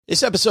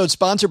This episode is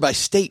sponsored by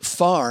State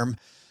Farm.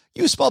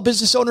 You a small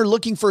business owner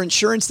looking for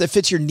insurance that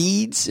fits your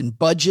needs and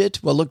budget?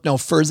 Well, look no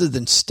further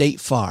than State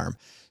Farm.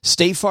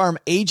 State Farm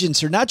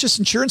agents are not just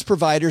insurance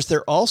providers,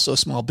 they're also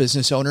small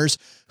business owners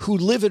who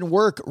live and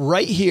work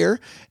right here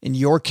in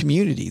your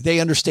community. They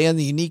understand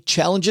the unique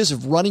challenges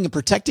of running and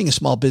protecting a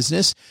small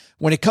business.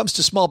 When it comes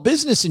to small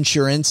business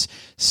insurance,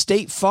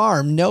 State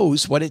Farm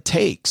knows what it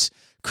takes.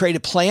 Create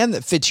a plan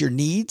that fits your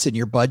needs and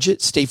your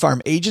budget. State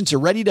Farm agents are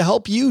ready to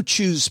help you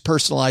choose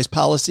personalized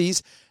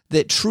policies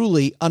that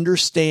truly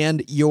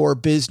understand your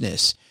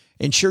business.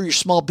 Insure your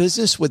small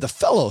business with a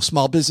fellow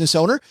small business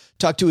owner.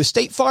 Talk to a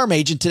State Farm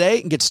agent today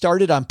and get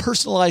started on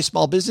personalized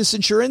small business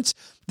insurance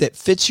that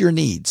fits your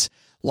needs.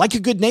 Like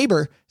a good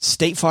neighbor,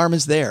 State Farm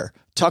is there.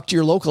 Talk to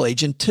your local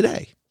agent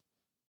today.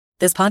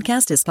 This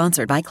podcast is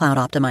sponsored by Cloud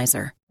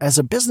Optimizer. As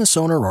a business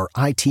owner or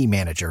IT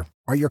manager,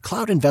 are your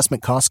cloud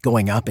investment costs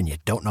going up and you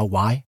don't know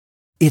why?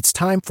 It's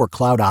time for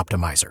Cloud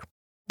Optimizer.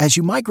 As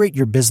you migrate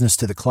your business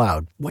to the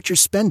cloud, what you're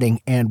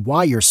spending and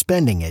why you're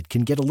spending it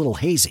can get a little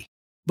hazy.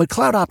 But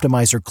Cloud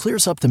Optimizer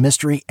clears up the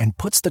mystery and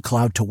puts the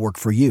cloud to work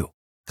for you.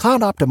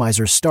 Cloud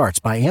Optimizer starts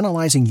by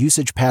analyzing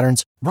usage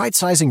patterns,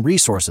 right-sizing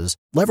resources,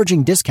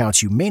 leveraging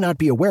discounts you may not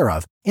be aware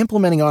of,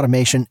 implementing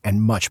automation,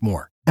 and much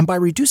more. And by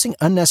reducing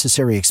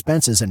unnecessary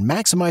expenses and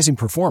maximizing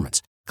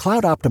performance,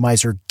 Cloud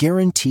Optimizer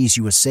guarantees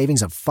you a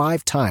savings of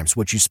 5 times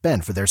what you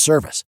spend for their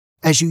service.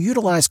 As you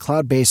utilize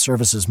cloud-based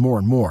services more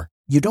and more,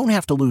 you don't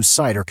have to lose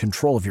sight or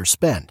control of your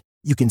spend.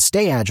 You can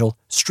stay agile,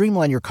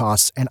 streamline your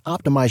costs, and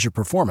optimize your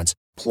performance,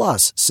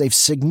 plus save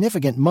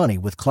significant money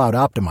with Cloud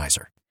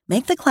Optimizer.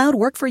 Make the cloud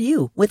work for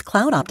you with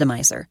Cloud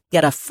Optimizer.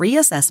 Get a free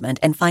assessment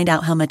and find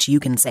out how much you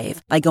can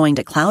save by going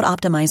to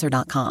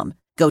cloudoptimizer.com.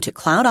 Go to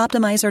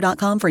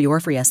cloudoptimizer.com for your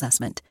free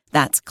assessment.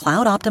 That's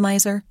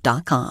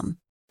cloudoptimizer.com.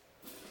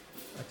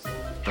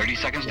 30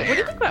 seconds to What do you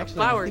air. think about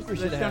flowers for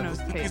the show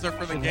notes page? These are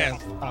for the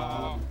guests. Hey,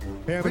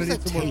 I'm gonna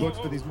need some more books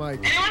for these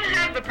mics. Anyone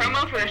have the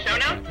promo for the show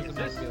notes?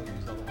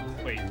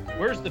 Wait,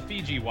 where's the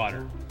Fiji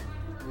water?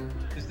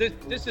 Is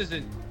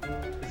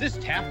this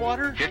tap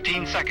water?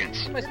 15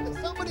 seconds.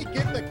 Somebody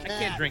get the cat. I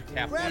can't drink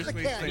tap Grab water.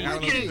 the cat.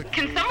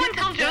 Can someone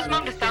tell Joe's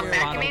mom to stop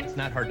vacuuming? It's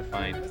not hard to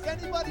find. Has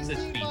anybody This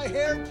seen Fiji. my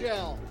hair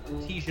gel?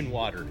 Artesian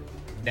water.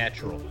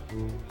 Natural.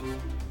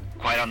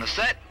 Quiet on the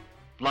set.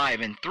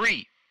 Live in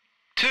 3,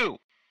 2.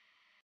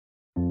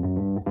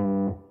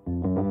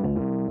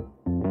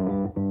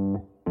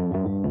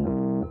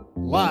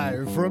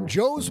 Live from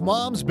Joe's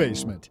mom's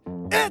basement,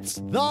 it's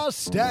the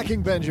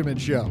Stacking Benjamin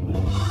Show.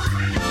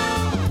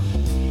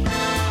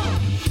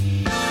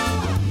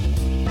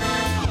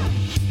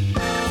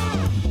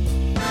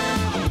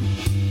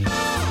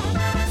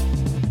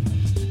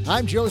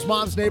 I'm Joe's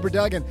mom's neighbor,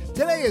 Doug, and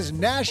today is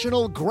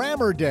National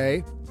Grammar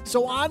Day.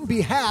 So on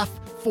behalf,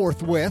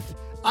 forthwith,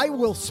 I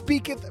will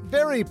speak it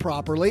very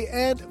properly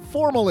and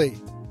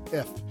formally,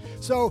 if.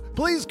 So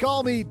please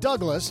call me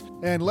Douglas,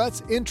 and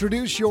let's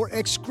introduce your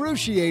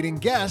excruciating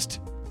guest.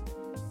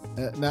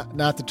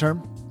 Not the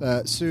term.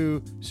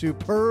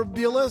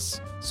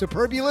 Superbulous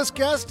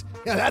guest?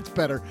 Yeah, that's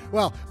better.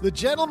 Well, the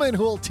gentleman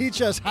who will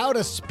teach us how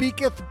to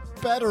speaketh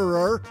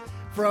betterer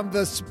from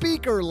the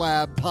Speaker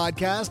Lab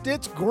podcast,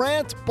 it's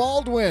Grant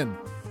Baldwin.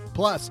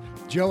 Plus,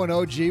 Joe and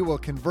OG will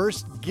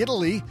converse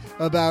giddily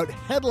about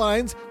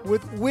headlines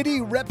with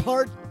witty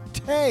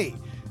repartee.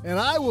 And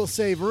I will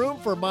save room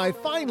for my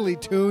finely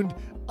tuned,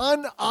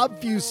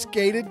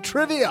 unobfuscated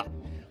trivia.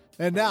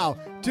 And now,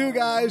 two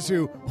guys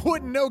who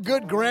wouldn't know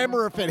good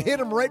grammar if it hit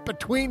them right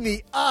between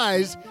the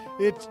eyes.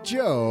 It's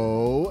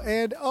Joe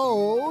and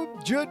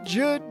O-G.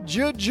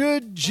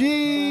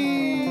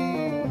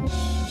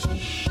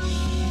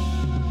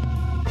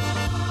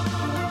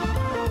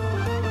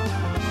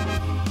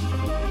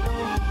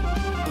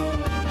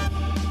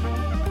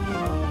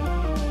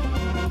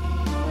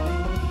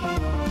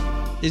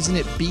 Isn't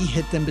it B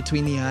hit them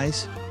between the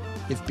eyes?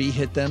 If B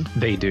hit them?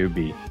 They do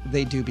be.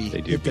 They do be.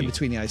 They do hit them be.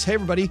 between the eyes. Hey,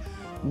 everybody.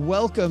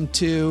 Welcome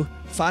to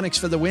Phonics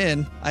for the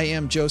Win. I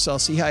am Joe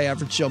Salsi, High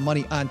Average Joe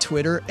Money on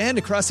Twitter. And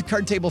across the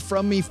card table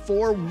from me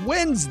for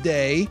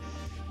Wednesday,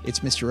 it's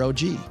Mr.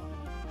 OG.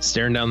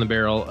 Staring down the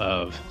barrel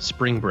of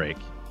spring break.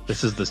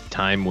 This is the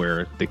time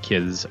where the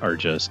kids are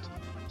just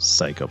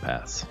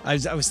psychopaths.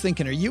 I was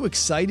thinking, are you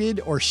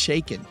excited or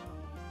shaken?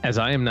 As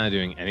I am not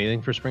doing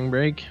anything for spring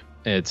break,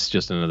 it's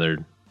just another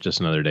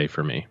day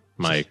for me.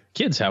 My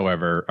kids,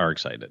 however, are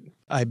excited.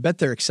 I bet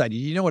they're excited.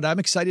 You know what I'm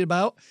excited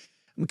about?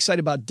 I'm excited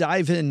about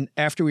diving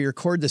after we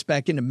record this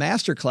back into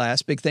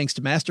Masterclass. Big thanks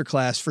to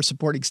Masterclass for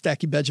supporting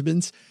Stacking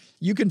Benjamins.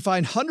 You can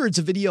find hundreds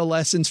of video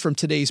lessons from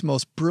today's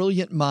most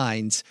brilliant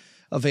minds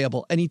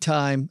available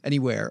anytime,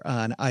 anywhere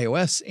on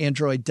iOS,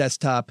 Android,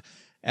 desktop,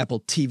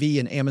 Apple TV,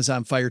 and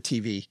Amazon Fire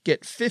TV.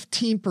 Get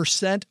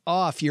 15%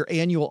 off your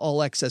annual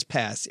All Access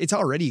Pass. It's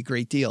already a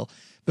great deal,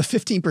 but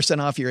 15%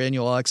 off your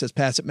annual All Access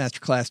Pass at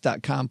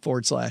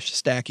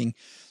masterclass.com/stacking.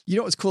 You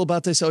know what's cool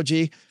about this,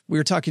 OG? We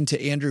were talking to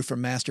Andrew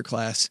from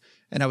Masterclass,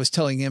 and I was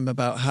telling him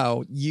about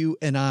how you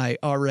and I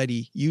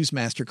already use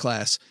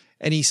Masterclass.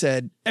 And he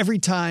said every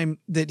time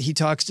that he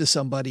talks to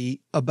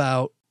somebody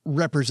about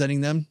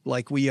representing them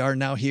like we are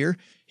now here,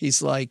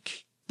 he's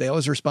like, they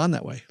always respond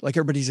that way. Like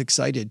everybody's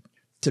excited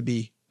to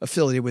be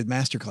affiliated with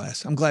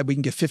Masterclass. I'm glad we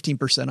can get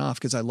 15% off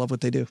because I love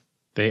what they do.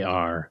 They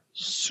are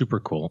super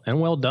cool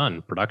and well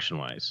done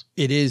production-wise.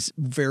 It is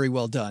very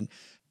well done.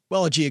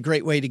 Well, gee, a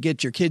great way to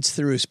get your kids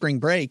through spring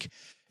break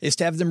is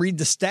to have them read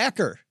The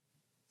Stacker.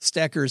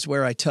 Stacker is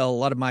where I tell a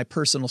lot of my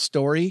personal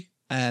story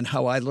and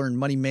how I learned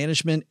money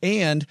management,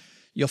 and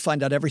you'll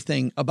find out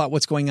everything about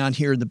what's going on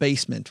here in the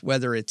basement,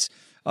 whether it's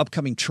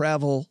upcoming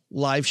travel,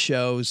 live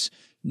shows,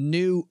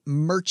 new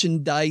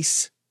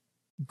merchandise,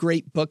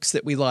 great books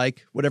that we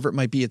like, whatever it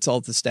might be. It's all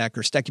at The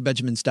Stacker,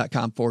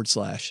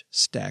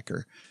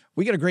 StackyBenjamins.com/Stacker.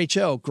 We got a great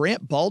show.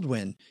 Grant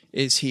Baldwin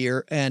is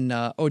here, and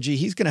OG,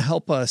 he's going to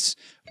help us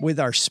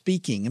with our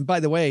speaking. And by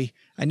the way,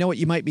 I know what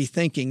you might be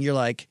thinking. You're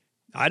like,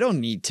 I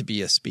don't need to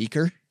be a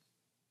speaker.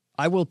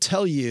 I will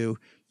tell you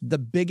the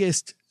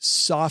biggest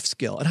soft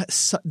skill, and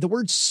the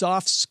words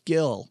soft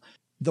skill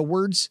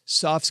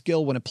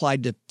when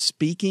applied to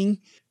speaking,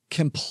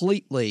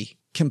 completely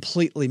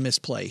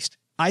misplaced.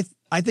 I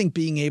think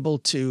being able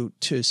to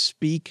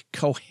speak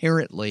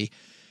coherently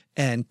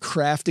and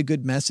craft a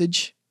good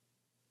message,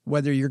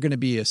 whether you're going to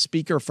be a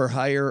speaker for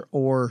hire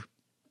or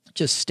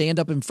just stand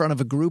up in front of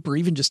a group or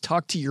even just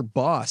talk to your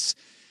boss,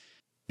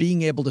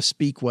 being able to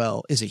speak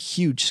well is a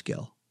huge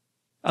skill.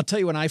 I'll tell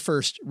you when I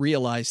first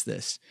realized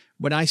this,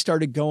 when I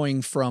started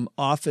going from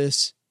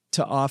office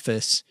to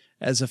office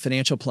as a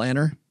financial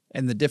planner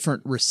and the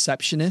different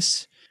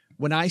receptionists,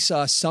 when I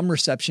saw some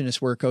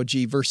receptionist work,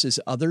 OG, versus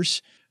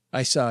others,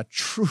 I saw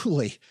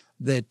truly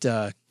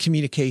that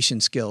communication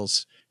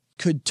skills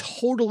could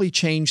totally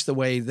change the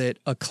way that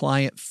a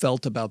client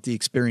felt about the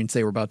experience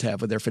they were about to have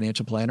with their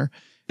financial planner.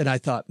 And I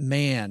thought,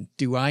 man,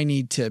 do I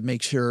need to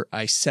make sure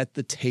I set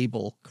the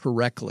table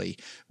correctly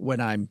when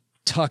I'm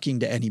talking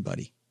to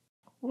anybody?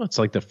 Well, it's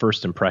like the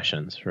first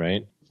impressions,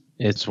 right?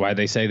 It's why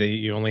they say that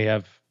you only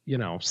have,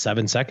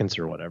 7 seconds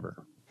or whatever.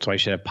 That's why you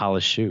should have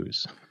polished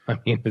shoes. I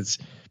mean,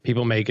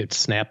 people make a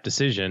snap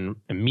decision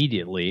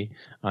immediately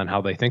on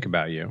how they think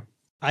about you.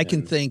 I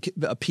can think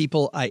of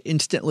people I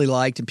instantly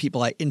liked and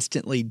people I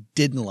instantly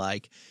didn't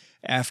like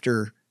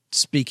after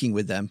speaking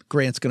with them.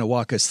 Grant's going to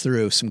walk us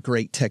through some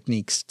great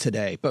techniques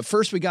today. But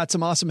first, we got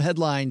some awesome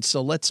headlines,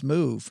 so let's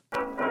move.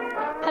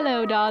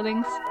 Hello,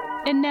 darlings.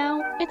 And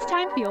now it's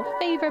time for your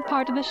favorite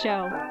part of the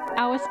show,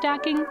 our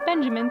Stacking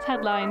Benjamin's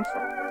headlines.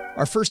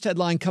 Our first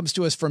headline comes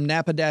to us from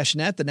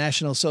NAPA-Net, the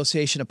National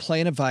Association of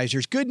Plan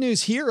Advisors. Good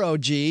news here,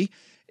 OG.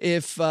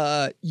 If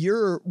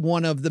you're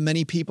one of the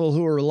many people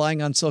who are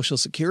relying on Social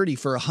Security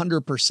for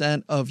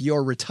 100% of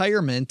your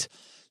retirement,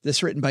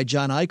 this written by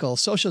John Eichel,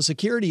 Social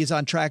Security is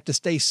on track to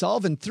stay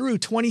solvent through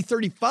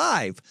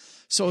 2035.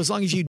 So as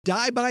long as you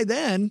die by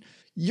then,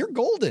 you're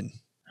golden.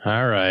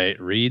 All right.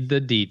 Read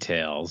the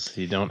details.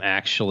 You don't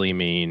actually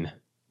mean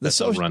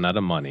they'll run out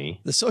of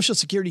money. The Social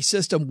Security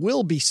system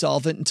will be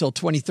solvent until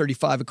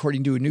 2035,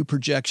 according to a new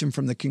projection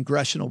from the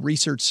Congressional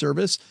Research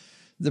Service.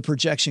 The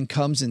projection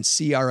comes in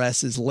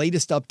CRS's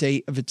latest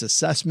update of its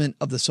assessment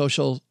of the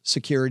Social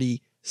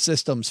Security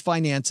system's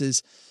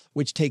finances,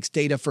 which takes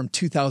data from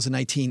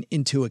 2019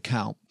 into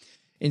account.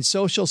 In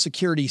Social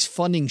Security's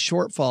funding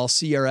shortfall,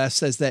 CRS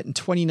says that in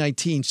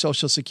 2019,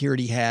 Social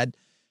Security had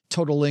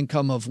total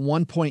income of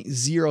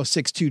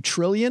 $1.062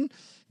 trillion,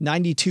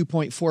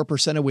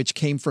 92.4% of which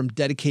came from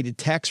dedicated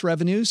tax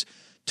revenues,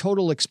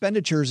 total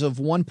expenditures of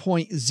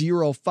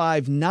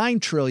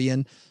 $1.059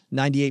 trillion,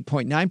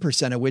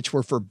 98.9% of which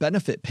were for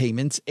benefit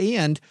payments,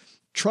 and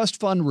trust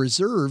fund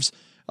reserves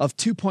of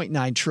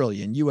 $2.9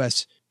 trillion,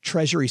 U.S.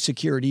 Treasury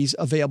securities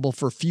available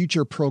for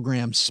future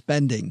program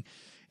spending.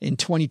 In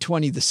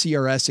 2020, the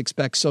CRS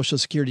expects Social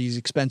Security's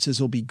expenses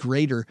will be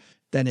greater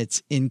than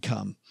its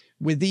income.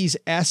 With these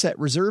asset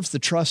reserves, the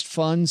trust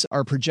funds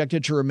are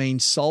projected to remain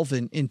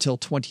solvent until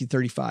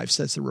 2035,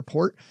 says the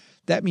report.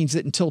 That means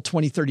that until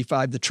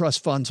 2035, the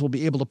trust funds will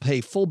be able to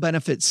pay full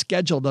benefits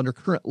scheduled under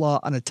current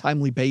law on a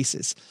timely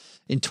basis.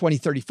 In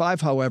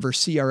 2035, however,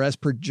 CRS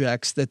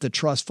projects that the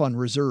trust fund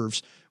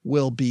reserves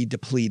will be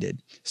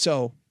depleted.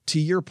 So,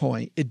 to your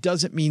point, it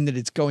doesn't mean that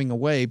it's going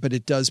away, but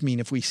it does mean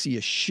if we see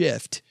a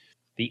shift,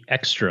 the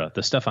extra,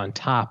 the stuff on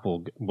top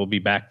will be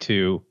back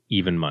to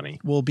even money.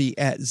 Will be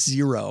at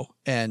zero.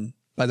 And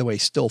by the way,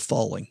 still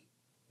falling.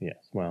 Yes.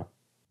 Well,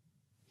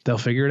 they'll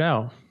figure it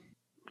out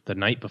the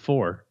night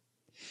before.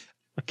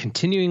 A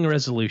continuing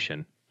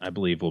resolution, I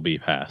believe, will be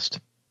passed.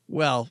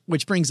 Well,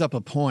 which brings up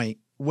a point.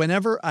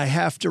 Whenever I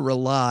have to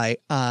rely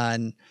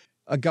on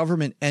a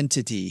government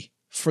entity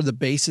for the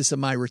basis of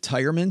my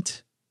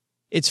retirement,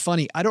 it's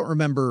funny. I don't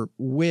remember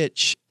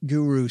which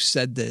guru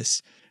said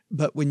this,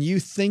 but when you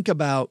think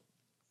about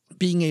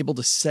being able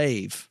to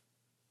save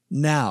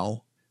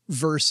now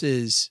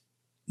versus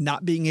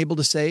not being able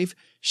to save,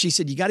 she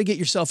said, you got to get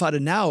yourself out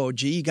of now,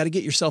 OG. You got to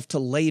get yourself to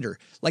later.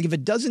 Like if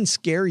it doesn't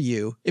scare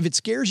you, if it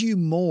scares you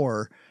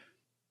more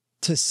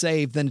to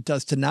save than it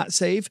does to not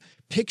save,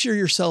 picture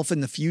yourself in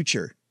the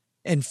future.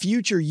 And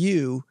future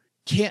you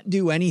can't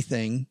do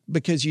anything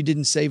because you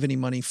didn't save any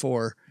money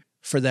for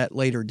that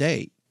later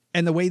date.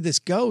 And the way this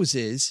goes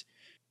is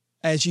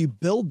as you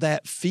build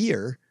that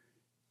fear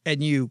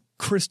and you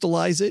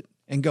crystallize it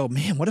and go,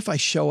 man, what if I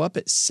show up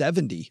at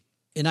 70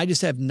 and I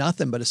just have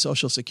nothing but a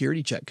Social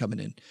Security check coming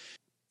in?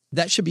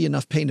 That should be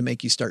enough pain to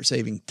make you start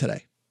saving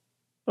today.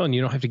 Well, and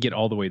you don't have to get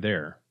all the way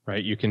there,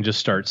 right? You can just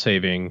start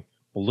saving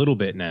a little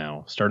bit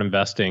now. Start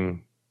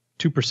investing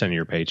 2% of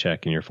your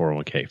paycheck in your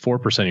 401k,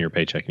 4% of your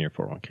paycheck in your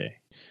 401k.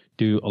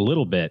 Do a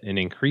little bit and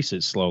increase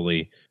it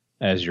slowly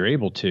as you're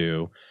able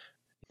to.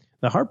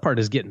 The hard part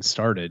is getting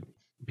started.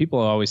 People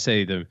always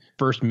say the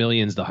first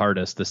million's the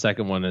hardest, the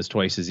second one is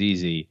twice as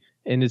easy.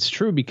 And it's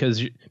true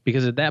because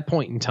at that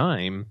point in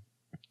time,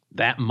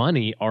 that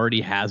money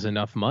already has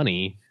enough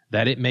money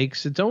that it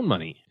makes its own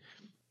money.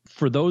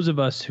 For those of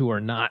us who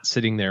are not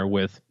sitting there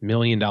with $1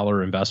 million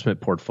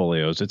investment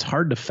portfolios, it's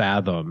hard to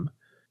fathom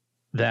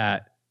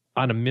that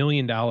on a $1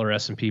 million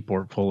S&P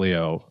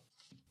portfolio,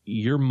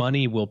 your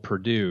money will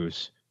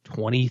produce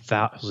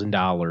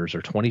 $20,000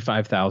 or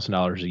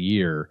 $25,000 a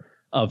year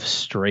of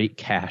straight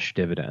cash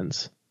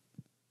dividends.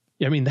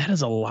 I mean, that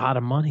is a lot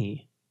of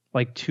money,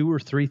 like $2,000 or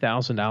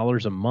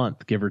 $3,000 a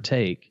month, give or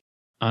take,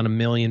 on $1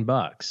 million.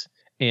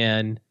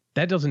 And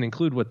that doesn't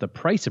include what the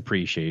price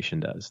appreciation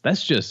does.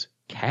 That's just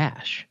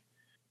cash.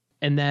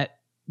 And that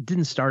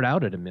didn't start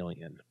out at $1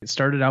 million. It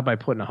started out by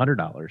putting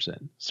 $100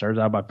 in. Started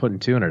out by putting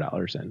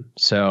 $200 in.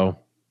 So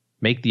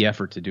make the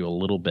effort to do a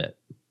little bit.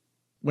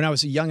 When I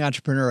was a young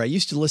entrepreneur, I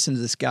used to listen to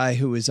this guy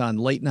who was on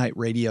late night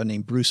radio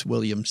named Bruce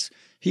Williams.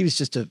 He was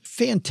just a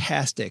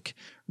fantastic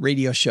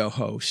radio show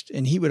host,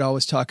 and he would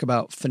always talk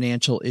about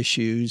financial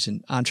issues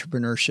and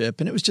entrepreneurship.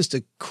 And it was just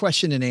a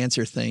question and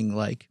answer thing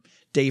like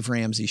Dave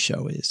Ramsey's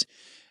show is.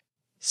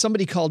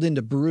 Somebody called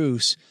into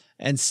Bruce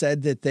and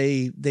said that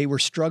they were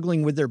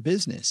struggling with their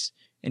business.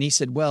 And he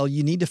said, well,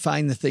 you need to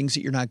find the things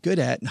that you're not good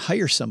at and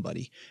hire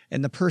somebody.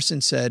 And the person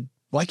said,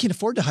 well, I can't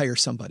afford to hire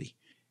somebody.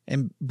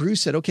 And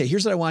Bruce said, okay,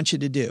 here's what I want you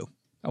to do.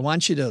 I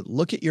want you to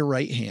look at your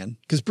right hand,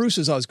 because Bruce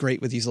was always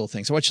great with these little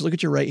things. I want you to look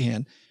at your right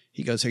hand.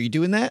 He goes, are you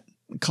doing that?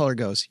 The caller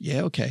goes,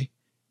 yeah, okay.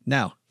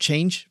 Now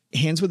change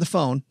hands with the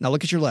phone. Now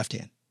look at your left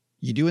hand.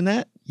 You doing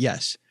that?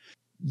 Yes.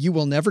 You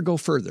will never go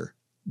further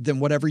than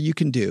whatever you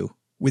can do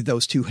with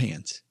those two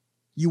hands.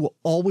 You will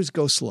always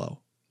go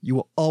slow. You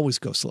will always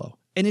go slow.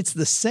 And it's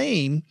the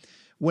same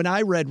when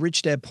I read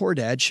Rich Dad, Poor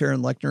Dad,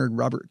 Sharon Lechner and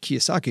Robert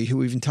Kiyosaki, who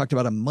we even talked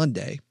about on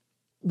Monday.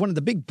 One of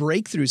the big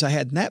breakthroughs I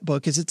had in that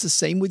book is it's the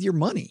same with your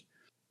money.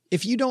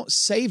 If you don't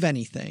save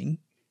anything,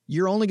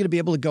 you're only going to be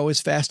able to go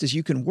as fast as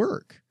you can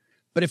work.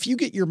 But if you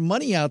get your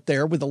money out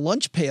there with a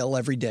lunch pail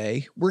every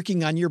day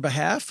working on your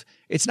behalf,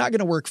 it's not going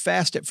to work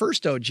fast at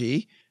first, OG.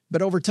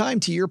 But over time,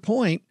 to your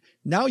point,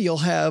 now you'll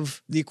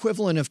have the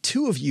equivalent of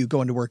 2 of you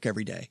going to work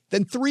every day,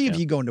 then 3 of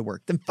you going to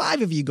work, then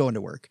 5 of you going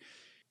to work.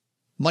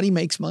 Money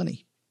makes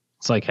money.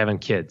 It's like having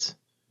kids.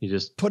 You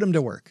just put them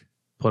to work.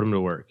 Put them to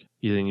work.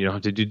 You don't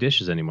have to do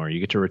dishes anymore.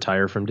 You get to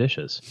retire from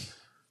dishes.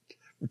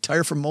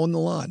 Retire from mowing the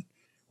lawn.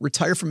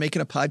 Retire from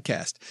making a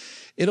podcast.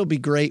 It'll be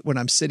great when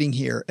I'm sitting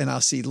here and I'll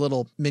see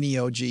little mini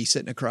OG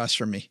sitting across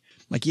from me.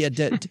 Like, yeah,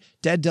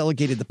 Dad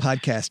delegated the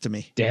podcast to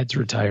me. Dad's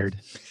retired.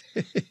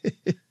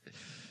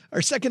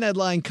 Our second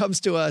headline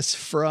comes to us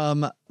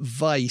from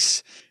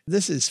Vice.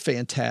 This is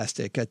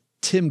fantastic.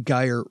 Tim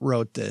Geyer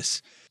wrote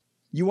this.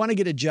 You want to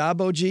get a job,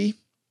 OG?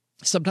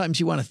 Sometimes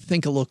you want to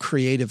think a little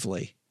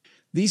creatively.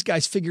 These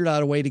guys figured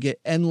out a way to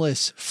get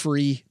endless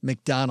free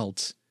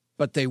McDonald's,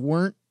 but they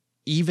weren't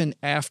even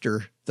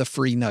after the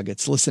free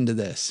nuggets. Listen to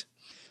this.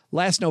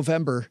 Last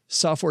November,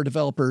 software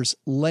developers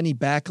Lenny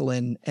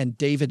Backlin and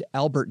David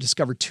Albert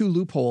discovered 2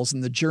 loopholes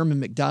in the German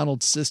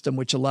McDonald's system,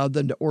 which allowed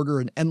them to order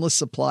an endless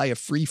supply of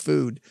free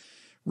food.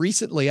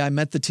 Recently, I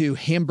met the 2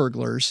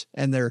 Hamburglers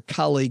and their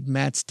colleague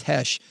Mats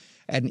Tesch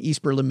at an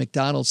East Berlin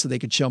McDonald's so they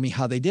could show me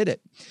how they did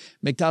it.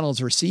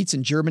 McDonald's receipts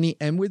in Germany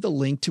end with a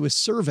link to a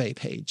survey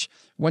page.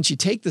 Once you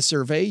take the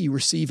survey, you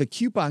receive a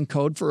coupon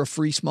code for a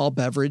free small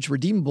beverage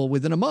redeemable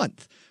within a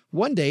month.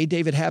 One day,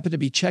 David happened to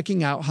be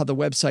checking out how the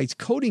website's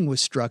coding was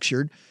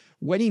structured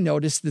when he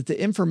noticed that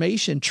the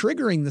information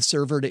triggering the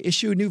server to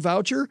issue a new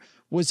voucher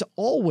was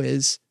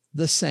always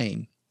the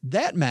same.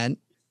 That meant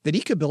that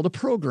he could build a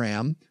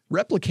program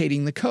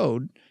replicating the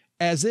code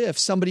as if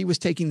somebody was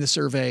taking the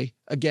survey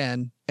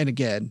again and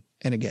again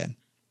and again.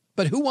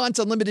 But who wants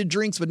unlimited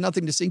drinks with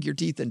nothing to sink your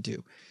teeth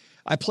into?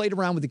 I played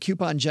around with the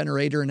coupon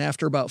generator, and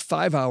after about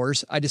 5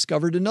 hours, I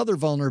discovered another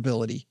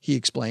vulnerability, he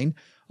explained,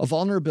 a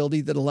vulnerability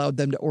that allowed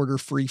them to order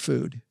free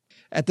food.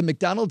 At the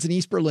McDonald's in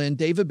East Berlin,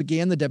 David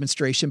began the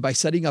demonstration by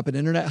setting up an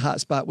internet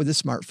hotspot with a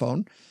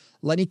smartphone.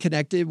 Lenny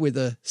connected with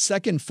a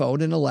second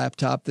phone and a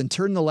laptop, then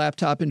turned the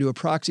laptop into a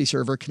proxy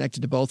server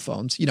connected to both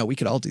phones. You know, we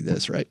could all do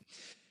this, right?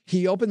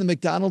 He opened the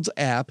McDonald's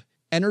app,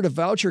 entered a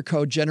voucher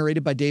code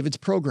generated by David's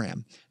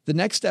program. The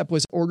next step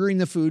was ordering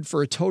the food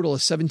for a total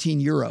of 17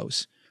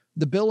 euros.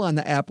 The bill on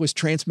the app was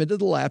transmitted to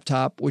the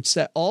laptop, which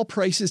set all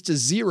prices to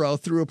 0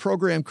 through a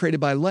program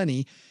created by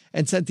Lenny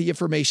and sent the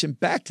information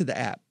back to the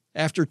app.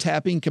 After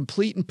tapping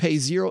complete and pay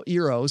 0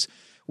 euros,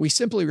 we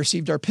simply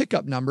received our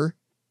pickup number.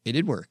 It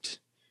had worked.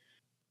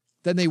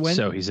 Then they went.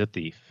 So he's a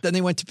thief. Then they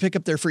went to pick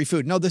up their free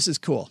food. No, this is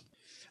cool.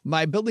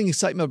 My building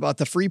excitement about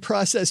the free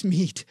processed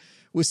meat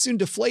was soon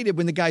deflated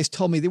when the guys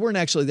told me they weren't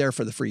actually there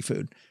for the free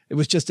food. It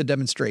was just a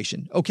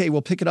demonstration. Okay,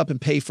 we'll pick it up and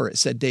pay for it,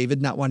 said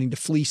David, not wanting to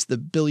fleece the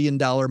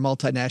billion-dollar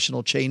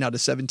multinational chain out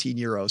of 17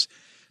 euros.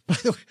 By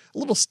the way, a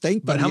little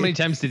stank. But how many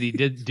times did he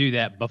do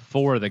that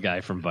before the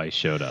guy from Vice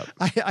showed up?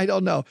 I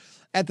don't know.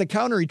 At the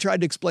counter, he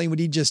tried to explain what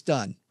he'd just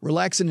done.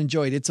 Relax and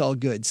enjoy it. It's all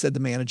good, said the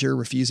manager,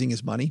 refusing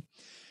his money.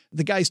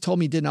 The guys told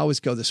me it didn't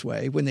always go this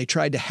way. When they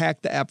tried to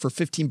hack the app for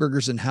 15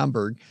 burgers in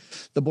Hamburg,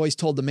 the boys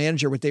told the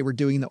manager what they were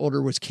doing. The order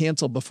was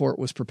canceled before it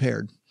was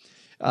prepared.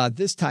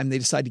 This time, they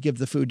decided to give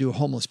the food to a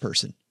homeless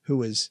person who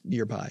was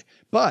nearby.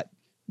 But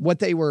what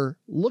they were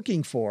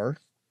looking for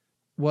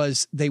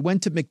was they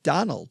went to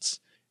McDonald's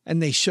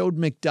and they showed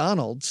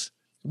McDonald's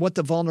what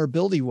the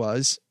vulnerability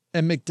was,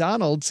 and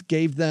McDonald's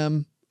gave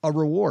them a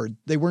reward.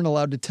 They weren't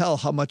allowed to tell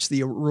how much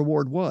the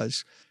reward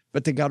was,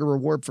 but they got a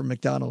reward from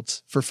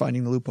McDonald's for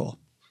finding the loophole.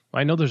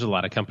 I know there's a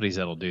lot of companies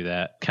that'll do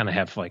that, kind of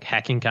have like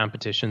hacking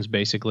competitions,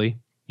 basically,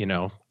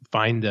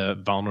 find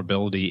the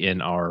vulnerability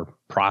in our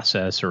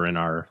process or in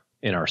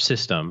our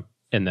system,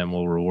 and then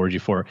we'll reward you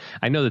for it.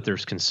 I know that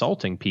there's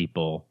consulting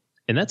people,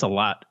 and that's a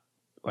lot,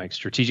 like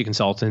strategic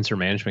consultants or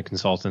management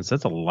consultants.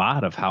 That's a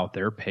lot of how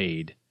they're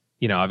paid.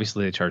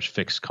 Obviously they charge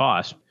fixed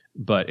costs,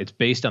 but it's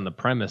based on the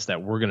premise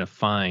that we're going to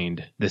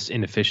find this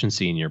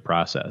inefficiency in your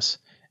process.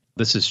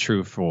 This is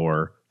true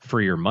for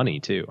freer money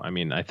too. I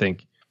mean, I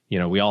think,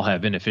 we all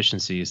have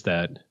inefficiencies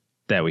that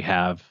we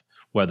have,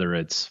 whether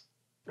it's,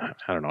 I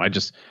don't know.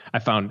 I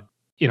found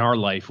in our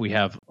life, we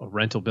have a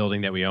rental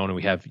building that we own, and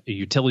we have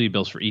utility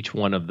bills for each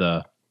one of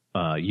the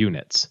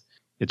units.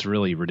 It's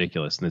really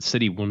ridiculous. And the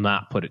city will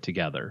not put it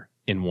together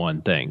in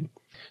one thing.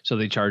 So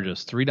they charge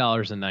us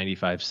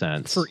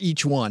 $3.95 for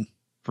each one,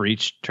 for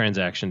each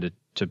transaction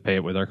to pay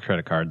it with our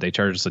credit card. They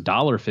charge us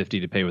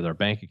 $1.50 to pay with our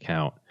bank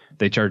account.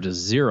 They charge us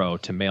 $0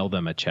 to mail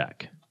them a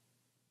check.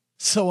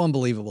 So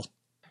unbelievable.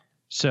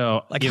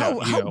 So like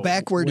how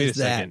backward is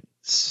that?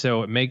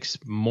 So it makes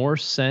more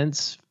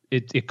sense.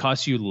 It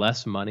costs you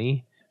less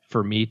money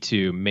for me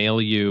to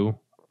mail you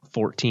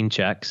 14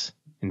 checks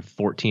in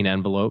 14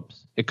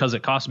 envelopes because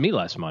it costs me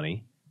less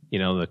money.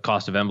 The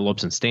cost of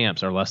envelopes and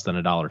stamps are less than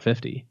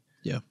 $1.50.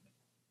 Yeah.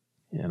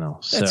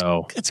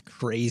 That's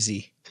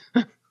crazy.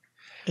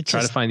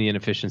 Try to find the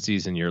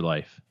inefficiencies in your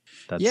life.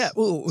 That's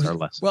our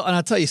lesson. Well, and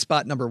I'll tell you,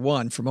 spot number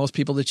one for most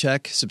people to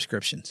check: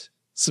 subscriptions.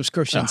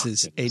 Subscriptions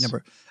is a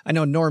number. I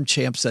know Norm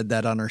Champ said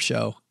that on our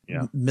show,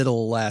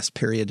 middle last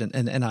period,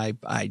 and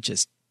I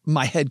just,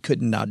 my head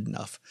couldn't nod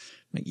enough.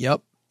 Like,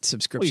 yep,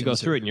 subscriptions. Well, you go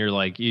through it and you're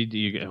like,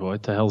 you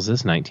what the hell is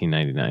this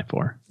 $19.99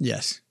 for?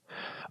 Yes.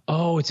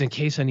 Oh, it's in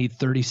case I need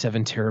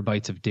 37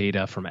 terabytes of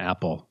data from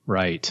Apple.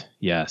 Right.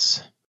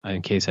 Yes.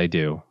 In case I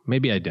do.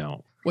 Maybe I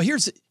don't. Well,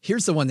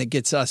 here's the one that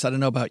gets us. I don't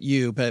know about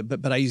you,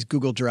 but I use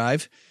Google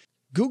Drive.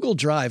 Google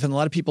Drive, and a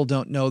lot of people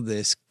don't know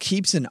this,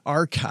 keeps an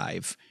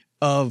archive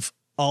of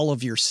all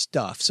of your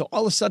stuff. So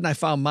all of a sudden I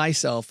found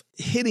myself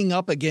hitting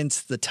up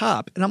against the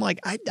top, and I'm like,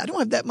 I don't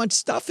have that much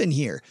stuff in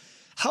here.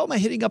 How am I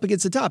hitting up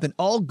against the top? And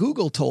all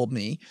Google told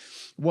me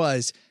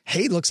was,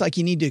 hey, looks like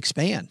you need to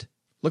expand.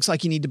 Looks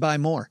like you need to buy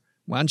more.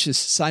 Why don't you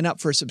sign up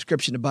for a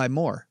subscription to buy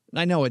more? And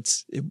I know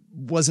it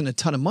wasn't a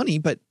ton of money,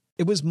 but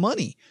it was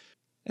money.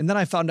 And then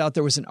I found out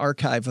there was an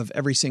archive of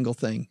every single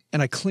thing.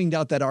 And I cleaned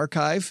out that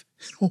archive.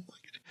 Oh my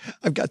God,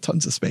 I've got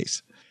tons of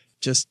space.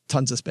 Just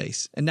tons of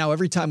space. And now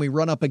every time we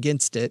run up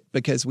against it,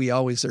 because we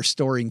always are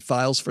storing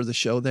files for the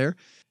show there,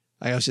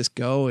 I always just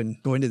go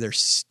into their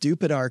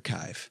stupid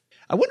archive.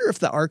 I wonder if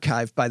the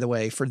archive, by the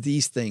way, for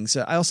these things,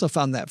 I also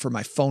found that for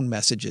my phone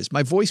messages.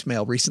 My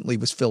voicemail recently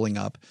was filling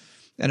up,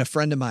 and a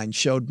friend of mine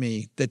showed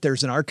me that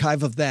there's an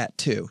archive of that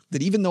too,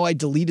 that even though I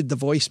deleted the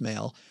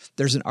voicemail,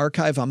 there's an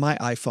archive on my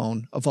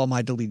iPhone of all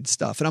my deleted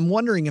stuff. And I'm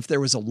wondering if there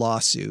was a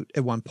lawsuit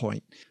at one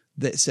point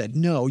that said,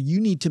 no,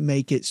 you need to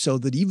make it so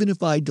that even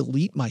if I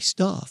delete my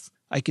stuff,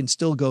 I can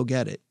still go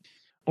get it.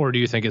 Or do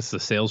you think it's the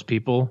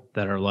salespeople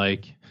that are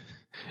like,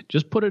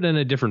 just put it in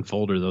a different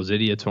folder. Those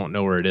idiots won't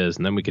know where it is.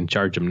 And then we can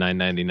charge them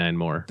 $9.99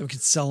 more. We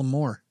could sell them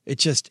more.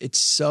 It's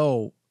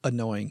so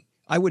annoying.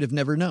 I would have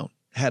never known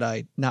had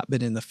I not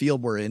been in the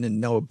field we're in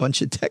and know a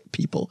bunch of tech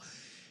people.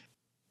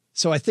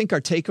 So I think our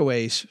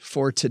takeaways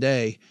for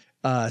today,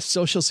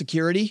 Social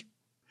Security,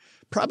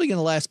 probably going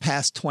to last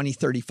past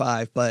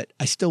 2035, but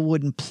I still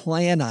wouldn't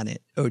plan on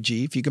it. OG,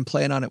 if you can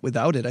plan on it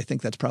without it, I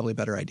think that's probably a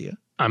better idea.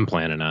 I'm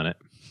planning on it.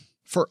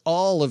 For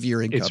all of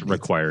your income. It's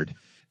required.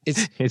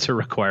 It's a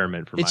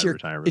requirement for my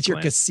retirement plan. It's your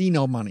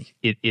casino money.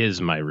 It is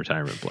my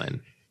retirement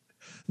plan.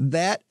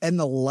 That and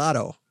the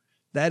lotto.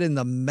 That and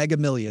the Mega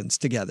Millions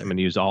together. I'm going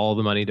to use all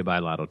the money to buy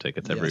lotto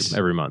tickets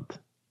every month.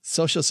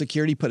 Social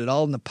Security, put it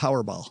all in the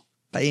Powerball.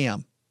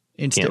 Bam.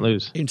 Can't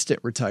lose. Instant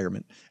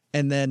retirement.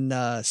 And then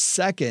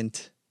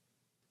second,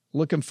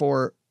 looking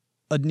for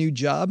a new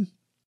job,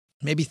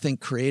 maybe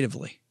think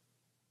creatively.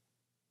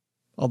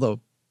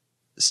 Although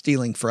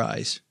stealing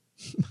fries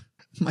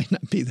might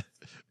not be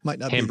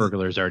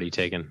Hamburglar's already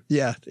taken.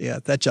 Yeah,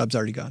 that job's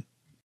already gone.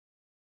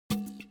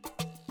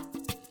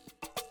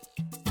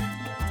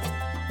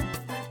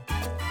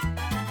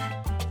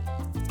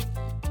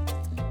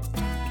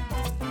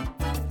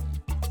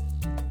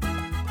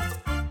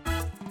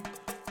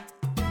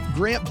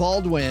 Grant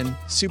Baldwin,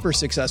 super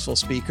successful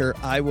speaker.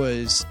 I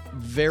was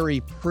very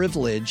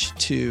privileged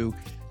to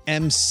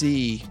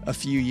MC a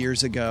few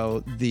years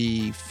ago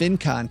the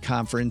FinCon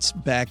conference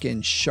back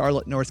in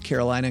Charlotte, North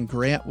Carolina. And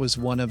Grant was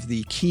one of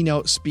the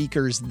keynote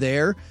speakers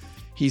there.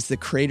 He's the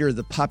creator of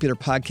the popular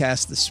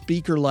podcast, The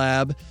Speaker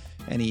Lab,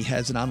 and he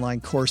has an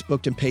online course,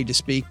 Booked and Paid to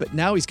Speak. But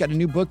now he's got a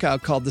new book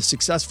out called The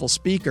Successful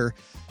Speaker,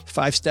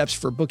 5 Steps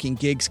for Booking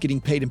Gigs,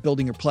 Getting Paid, and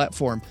Building Your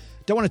Platform.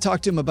 Don't want to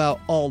talk to him about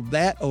all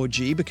that,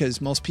 OG, because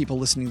most people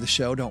listening to the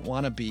show don't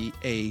want to be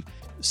a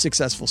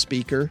successful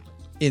speaker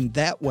in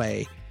that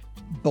way.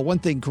 But one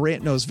thing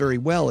Grant knows very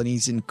well, and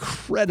he's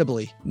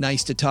incredibly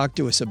nice to talk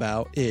to us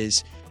about,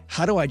 is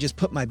how do I just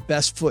put my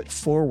best foot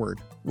forward,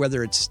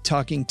 whether it's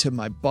talking to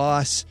my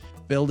boss,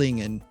 building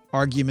an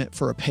argument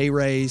for a pay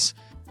raise,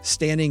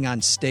 standing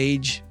on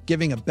stage,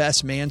 giving a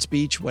best man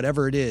speech,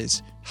 whatever it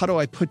is. How do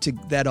I put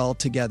that all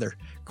together?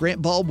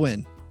 Grant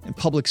Baldwin and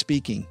public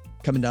speaking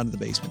coming down to the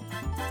basement.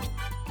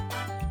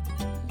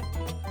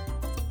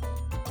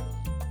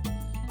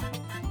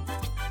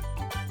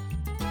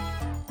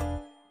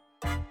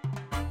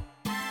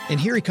 And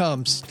here he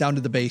comes down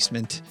to the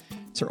basement.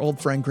 It's our old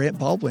friend, Grant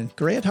Baldwin.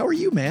 Grant, how are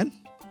you, man?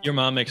 Your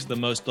mom makes the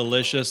most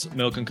delicious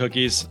milk and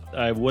cookies.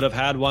 I would have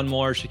had one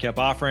more. She kept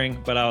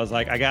offering, but I was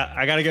like, I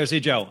got to go see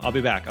Joe. I'll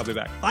be back.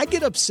 I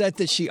get upset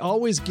that she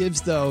always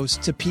gives those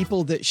to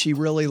people that she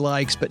really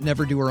likes, but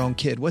never do her own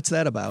kid. What's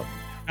that about?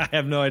 I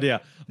have no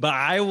idea, but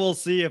I will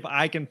see if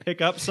I can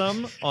pick up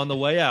some on the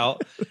way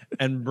out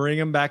and bring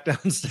them back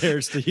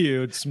downstairs to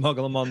you and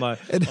smuggle them on the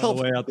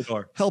way out the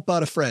door. Help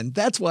out a friend.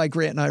 That's why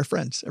Grant and I are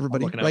friends.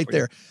 Everybody right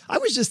there. I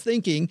was just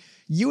thinking,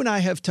 you and I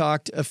have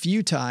talked a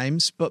few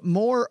times, but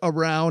more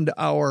around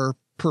our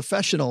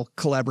professional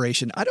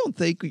collaboration. I don't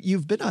think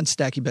you've been on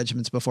Stacking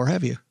Benjamins before,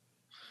 have you?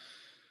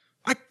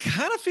 I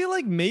kind of feel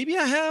like maybe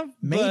I have.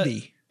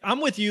 Maybe. I'm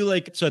with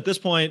you. So at this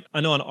point, I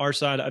know on our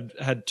side, I've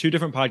had 2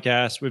 different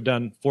podcasts. We've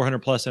done 400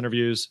 plus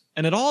interviews,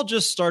 and it all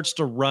just starts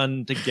to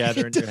run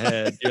together in your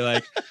head. You're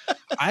like,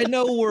 I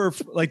know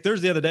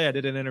there's the other day I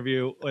did an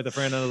interview with a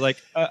friend, and I was like,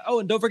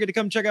 and don't forget to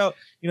come check out,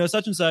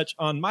 such and such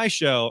on my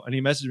show. And he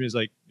messaged me. He's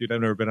like, dude,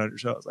 I've never been on your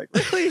show. I was like,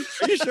 really?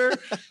 Are you sure?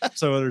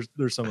 So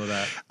there's some of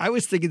that. I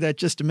was thinking that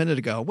just a minute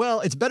ago.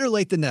 Well, it's better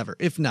late than never,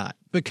 if not,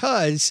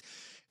 because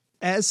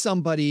as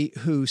somebody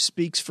who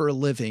speaks for a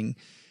living,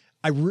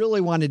 I really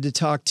wanted to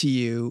talk to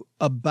you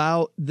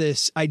about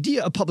this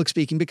idea of public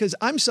speaking, because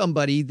I'm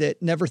somebody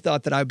that never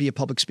thought that I would be a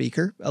public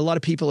speaker. A lot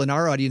of people in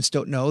our audience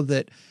don't know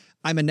that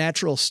I'm a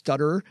natural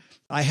stutterer.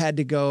 I had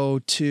to go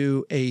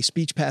to a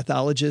speech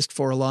pathologist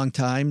for a long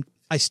time.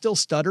 I still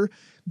stutter,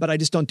 but I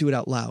just don't do it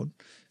out loud.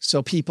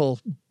 So people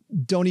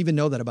don't even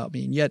know that about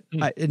me. And yet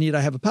I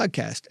have a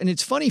podcast. And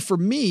it's funny for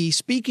me,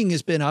 speaking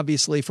has been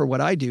obviously for what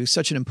I do,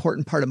 such an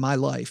important part of my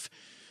life.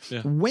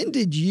 Yeah. When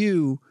did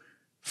you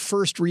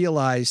first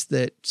realized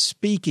that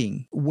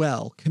speaking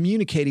well,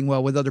 communicating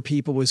well with other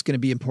people was going to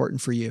be important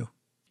for you?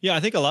 Yeah, I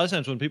think a lot of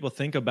times when people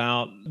think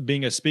about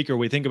being a speaker,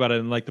 we think about it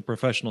in the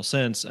professional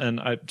sense. And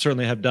I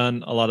certainly have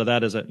done a lot of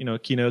that as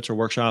keynotes or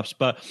workshops.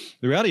 But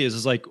the reality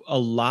is a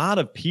lot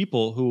of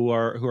people who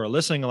are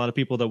listening, a lot of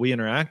people that we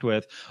interact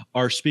with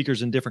are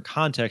speakers in different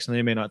contexts, and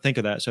they may not think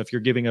of that. So if you're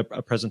giving a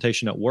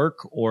presentation at work,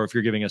 or if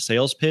you're giving a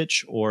sales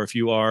pitch, or if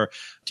you are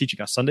teaching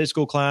a Sunday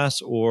school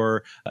class,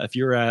 or if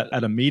you're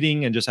at a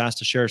meeting and just asked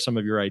to share some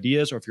of your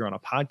ideas, or if you're on a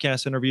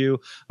podcast interview,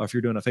 or if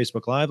you're doing a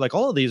Facebook Live,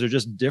 all of these are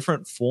just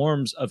different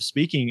forms of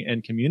speaking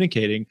and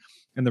communicating.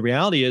 And the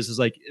reality is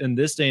in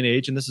this day and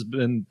age, and this has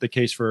been the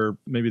case for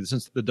maybe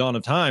since the dawn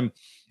of time,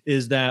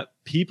 is that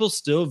people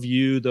still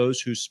view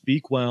those who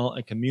speak well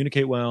and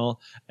communicate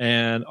well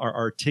and are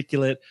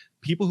articulate.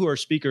 People who are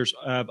speakers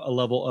have a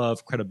level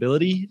of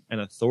credibility and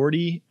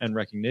authority and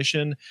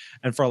recognition.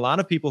 And for a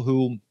lot of people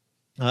who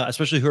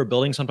especially who are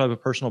building some type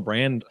of personal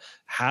brand,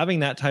 having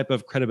that type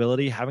of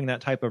credibility, having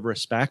that type of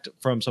respect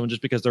from someone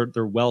just because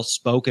they're well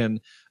spoken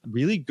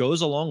really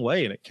goes a long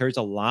way, and it carries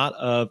a lot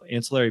of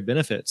ancillary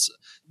benefits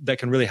that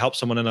can really help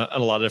someone in a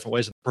lot of different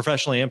ways,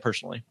 professionally and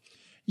personally.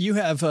 You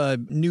have a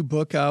new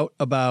book out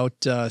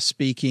about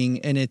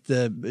speaking,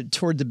 and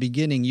toward the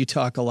beginning, you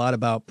talk a lot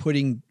about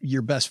putting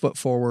your best foot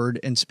forward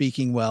and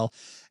speaking well.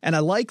 And I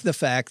like the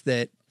fact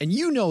that, and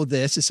you know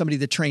this as somebody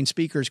that trains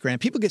speakers,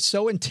 Grant, people get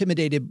so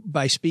intimidated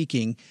by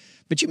speaking,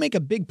 but you make a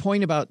big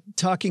point about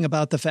talking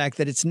about the fact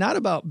that it's not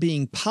about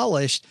being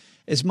polished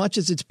as much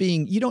as it's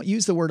being, you don't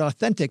use the word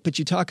authentic, but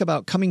you talk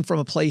about coming from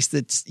a place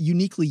that's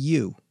uniquely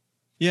you.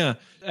 Yeah.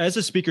 As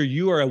a speaker,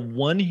 you are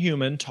one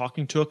human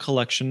talking to a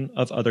collection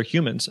of other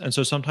humans. And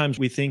so sometimes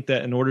we think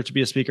that in order to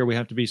be a speaker, we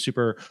have to be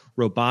super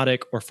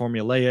robotic or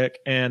formulaic.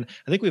 And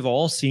I think we've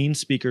all seen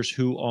speakers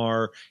who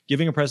are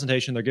giving a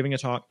presentation, they're giving a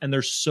talk, and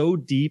they're so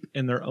deep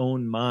in their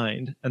own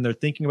mind, and they're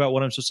thinking about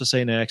what I'm supposed to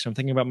say next. I'm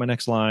thinking about my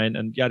next line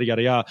and yada,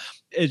 yada, yada.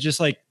 It's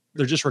just like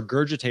they're just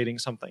regurgitating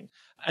something.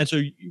 And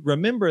so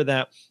remember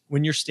that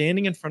when you're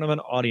standing in front of an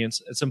audience,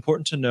 it's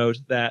important to note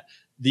that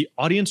the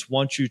audience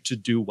wants you to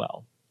do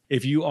well.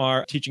 if you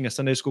are teaching a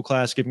Sunday school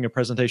class, giving a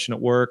presentation at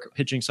work,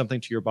 pitching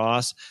something to your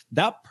boss,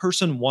 that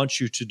person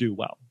wants you to do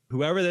well.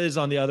 Whoever that is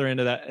on the other end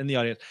of that in the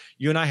audience,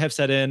 you and I have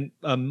set in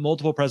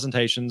multiple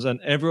presentations,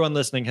 and everyone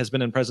listening has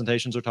been in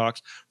presentations or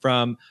talks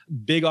from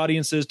big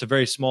audiences to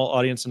very small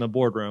audience in a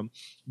boardroom.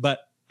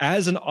 But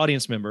as an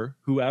audience member,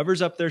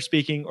 whoever's up there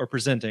speaking or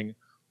presenting,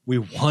 we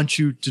want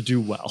you to do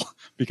well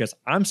because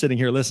I'm sitting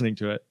here listening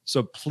to it.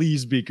 So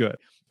please be good.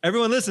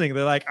 Everyone listening,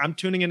 they're like, I'm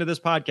tuning into this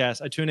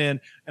podcast. I tune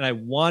in and I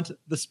want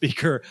the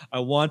speaker, I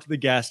want the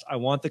guest, I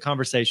want the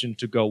conversation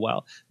to go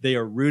well. They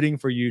are rooting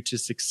for you to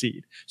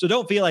succeed. So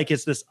don't feel like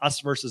it's this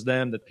us versus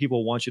them, that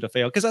people want you to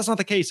fail, because that's not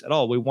the case at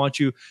all. We want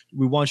you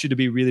to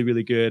be really,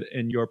 really good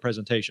in your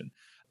presentation.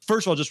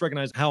 First of all, just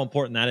recognize how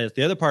important that is.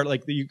 The other part,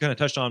 like that you kind of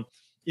touched on,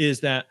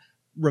 is that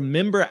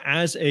remember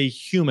as a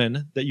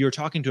human that you're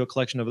talking to a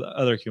collection of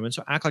other humans.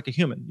 So act like a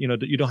human. You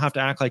don't have to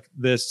act like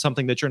this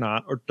something that you're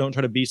not, or don't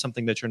try to be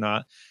something that you're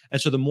not. And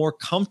so the more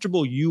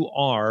comfortable you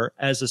are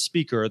as a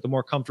speaker, the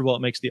more comfortable it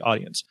makes the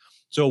audience.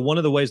 So one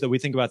of the ways that we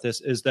think about this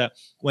is that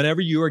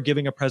whenever you are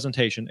giving a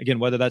presentation, again,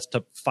 whether that's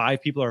to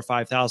 5 people or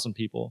 5,000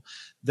 people,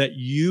 that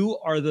you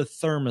are the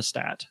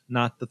thermostat,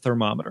 not the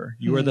thermometer.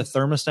 You are the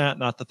thermostat,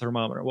 not the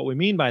thermometer. What we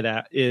mean by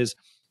that is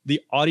the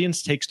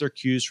audience takes their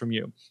cues from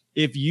you.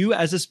 If you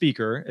as a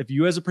speaker, if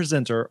you as a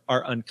presenter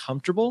are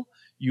uncomfortable,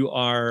 you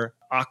are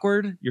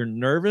awkward, you're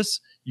nervous,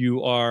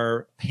 you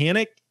are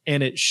panicked,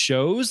 and it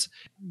shows,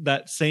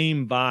 that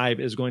same vibe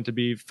is going to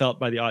be felt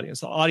by the audience.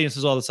 The audience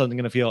is all of a sudden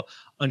going to feel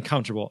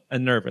uncomfortable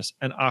and nervous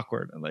and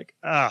awkward and like,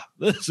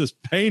 this is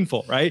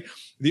painful, right?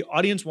 The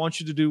audience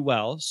wants you to do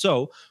well.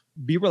 So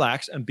be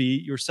relaxed and be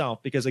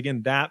yourself, because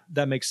again, that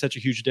makes such a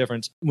huge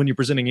difference when you're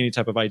presenting any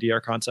type of idea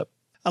or concept.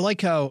 I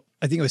like how,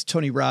 I think it was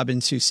Tony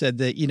Robbins who said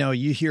that,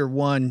 you hear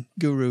one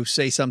guru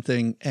say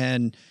something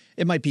and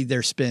it might be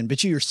their spin,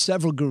 but you hear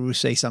several gurus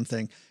say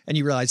something and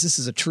you realize this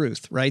is a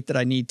truth, right? That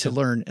I need to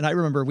learn. And I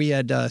remember we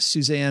had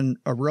Suzanne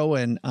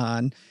Rowan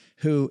on,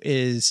 who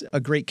is a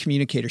great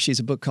communicator. She has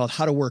a book called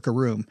How to Work a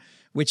Room,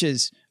 which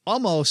is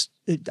almost,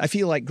 I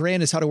feel like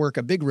Grant is how to work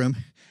a big room.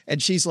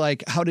 And she's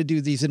like how to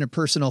do these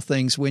interpersonal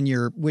things when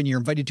you're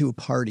invited to a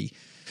party.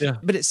 Yeah.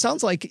 But it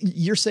sounds like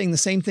you're saying the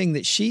same thing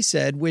that she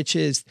said, which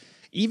is,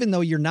 even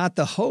though you're not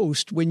the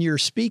host when you're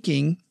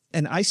speaking,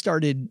 and I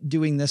started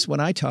doing this when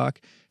I talk,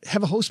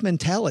 have a host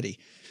mentality.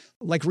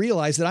 Like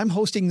realize that I'm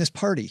hosting this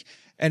party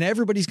and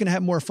everybody's going to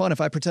have more fun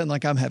if I pretend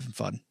like I'm having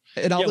fun.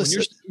 And all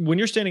when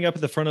you're standing up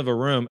at the front of a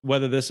room,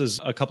 whether this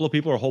is a couple of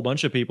people or a whole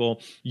bunch of people,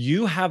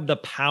 you have the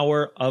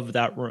power of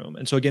that room.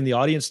 And so again, the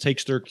audience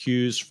takes their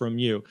cues from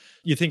you.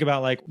 You think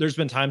about, like, there's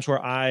been times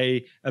where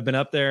I have been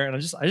up there and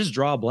I just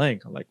draw a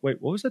blank. I'm like,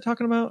 wait, what was I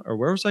talking about? Or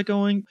where was I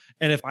going?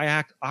 And if I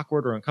act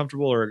awkward or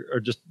uncomfortable or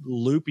just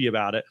loopy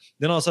about it,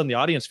 then all of a sudden the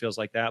audience feels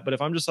like that. But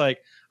if I'm just like,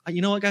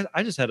 you know what, guys,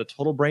 I just had a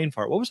total brain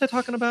fart. What was I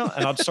talking about?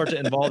 And I'll start to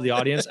involve the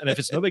audience. And if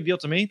it's no big deal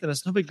to me, then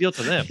it's no big deal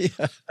to them.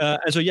 Yeah.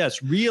 And so,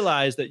 yes,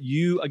 realize that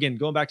you, again,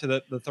 going back to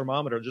the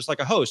thermometer, just like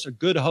a host, a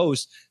good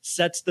host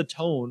sets the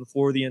tone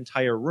for the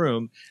entire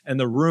room. And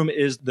the room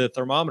is the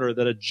thermometer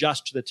that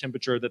adjusts to the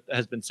temperature that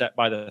has been set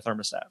by the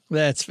thermostat.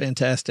 That's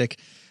fantastic.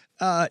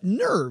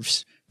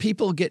 Nerves.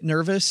 People get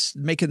nervous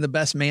making the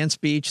best man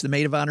speech, the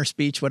maid of honor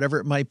speech, whatever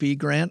it might be,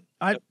 Grant.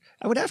 I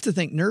would have to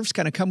think nerves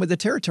kind of come with the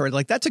territory.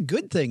 Like, that's a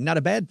good thing, not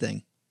a bad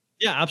thing.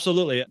 Yeah,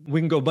 absolutely. We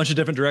can go a bunch of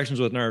different directions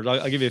with nerves.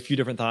 I'll give you a few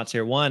different thoughts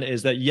here. One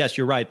is that, yes,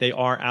 you're right. They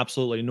are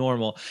absolutely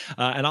normal.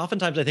 And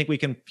oftentimes I think we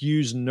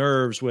confuse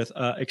nerves with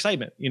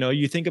excitement.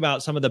 You think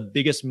about some of the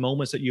biggest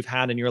moments that you've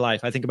had in your life.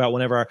 I think about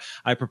whenever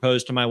I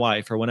proposed to my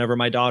wife, or whenever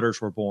my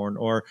daughters were born,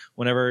 or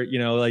whenever,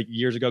 like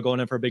years ago going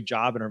in for a big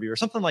job interview or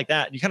something like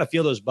that. You kind of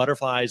feel those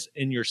butterflies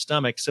in your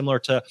stomach, similar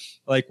to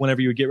like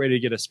whenever you would get ready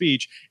to get a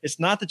speech. It's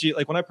not that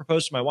like when I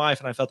proposed to my wife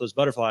and I felt those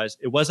butterflies,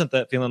 it wasn't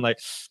that feeling like,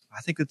 I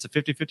think it's a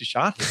 50-50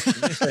 shot here.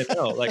 Say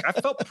no. Like, I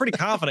felt pretty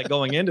confident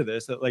going into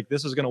this that like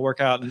this is going to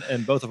work out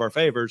in both of our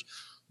favors,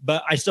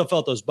 but I still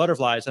felt those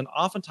butterflies. And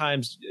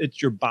oftentimes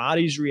it's your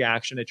body's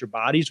reaction. It's your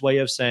body's way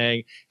of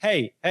saying,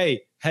 hey,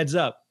 heads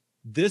up.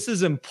 This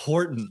is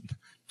important.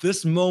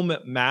 This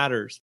moment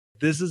matters.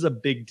 This is a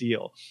big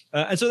deal.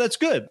 And so that's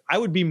good. I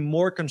would be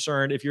more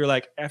concerned if you're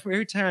like,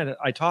 every time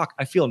I talk,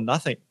 I feel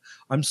nothing.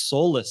 I'm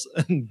soulless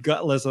and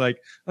gutless.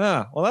 Like,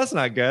 well, that's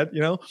not good,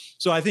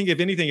 So I think if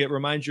anything, it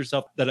reminds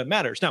yourself that it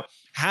matters. Now,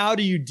 how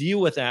do you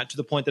deal with that to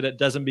the point that it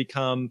doesn't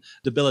become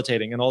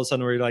debilitating? And all of a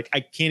sudden where you're like,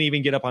 I can't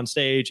even get up on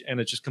stage and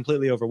it's just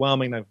completely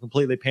overwhelming. I'm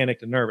completely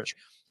panicked and nervous.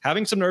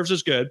 Having some nerves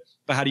is good,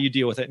 but how do you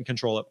deal with it and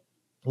control it?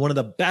 One of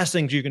the best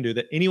things you can do,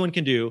 that anyone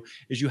can do,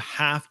 is you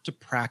have to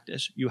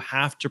practice. You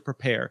have to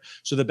prepare.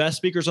 So the best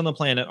speakers on the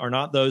planet are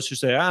not those who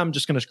say, I'm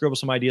just going to scribble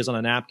some ideas on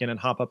a napkin and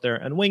hop up there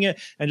and wing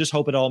it and just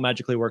hope it all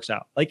magically works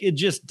out. Like, it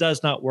just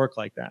does not work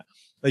like that.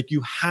 Like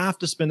you have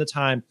to spend the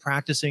time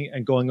practicing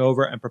and going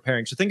over and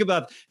preparing. So think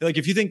about, like,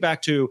 if you think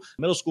back to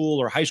middle school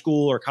or high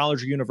school or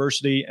college or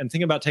university and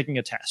think about taking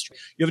a test,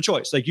 you have a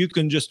choice. Like you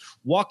can just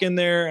walk in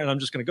there and I'm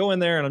just going to go in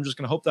there and I'm just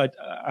going to hope that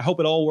I hope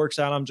it all works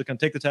out. I'm just going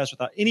to take the test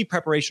without any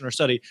preparation or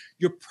study.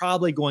 You're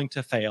probably going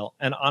to fail.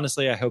 And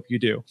honestly, I hope you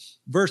do.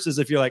 Versus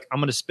if you're like, I'm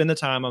going to spend the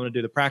time, I'm going to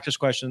do the practice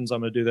questions,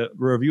 I'm going to do the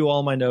review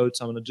all my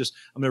notes, I'm going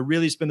to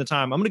really spend the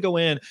time. I'm going to go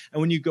in.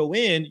 And when you go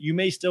in, you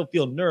may still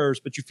feel nerves,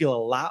 but you feel a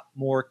lot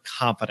more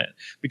confident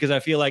because I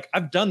feel like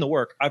I've done the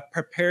work. I've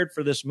prepared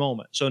for this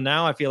moment. So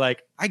now I feel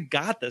like I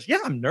got this. Yeah,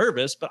 I'm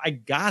nervous, but I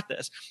got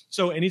this.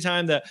 So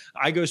anytime that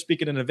I go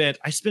speak at an event,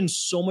 I spend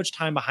so much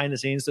time behind the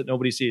scenes that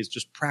nobody sees,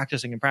 just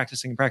practicing and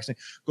practicing and practicing,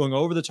 going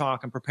over the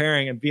talk and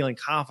preparing and feeling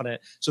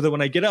confident so that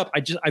when I get up,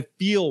 I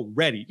feel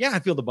ready. Yeah, I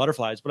feel the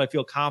butterflies, but I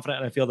feel confident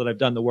and I feel that I've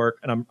done the work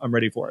and I'm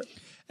ready for it.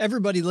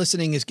 Everybody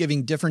listening is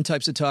giving different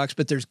types of talks,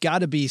 but there's got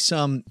to be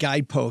some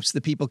guideposts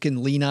that people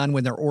can lean on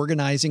when they're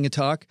organizing a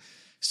talk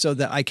so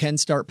that I can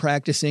start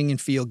practicing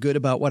and feel good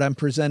about what I'm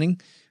presenting.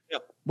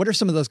 Yep. What are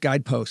some of those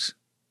guideposts?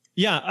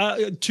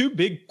 Yeah, two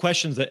big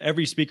questions that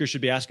every speaker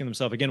should be asking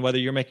themselves. Again, whether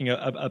you're making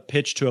a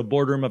pitch to a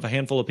boardroom of a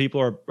handful of people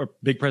or a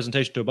big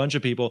presentation to a bunch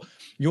of people,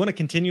 you want to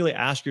continually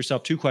ask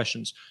yourself two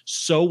questions.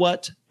 So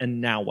what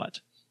and now what?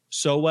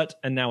 So what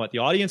and now what? The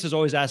audience is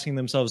always asking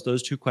themselves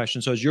those two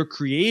questions. So as you're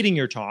creating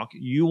your talk,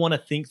 you want to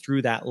think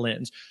through that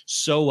lens.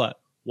 So what?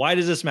 Why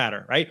does this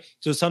matter, right?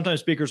 So sometimes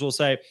speakers will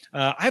say,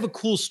 I have a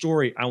cool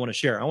story I want to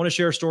share. I want to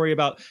share a story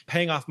about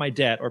paying off my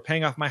debt or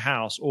paying off my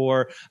house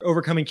or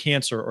overcoming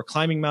cancer or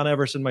climbing Mount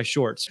Everest in my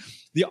shorts.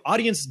 The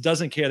audience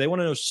doesn't care. They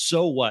want to know,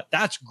 so what?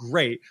 That's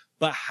great.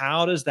 But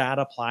how does that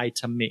apply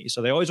to me?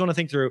 So they always want to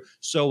think through,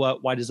 so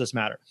what? Why does this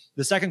matter?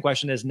 The second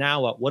question is,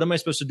 now what? What am I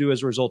supposed to do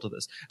as a result of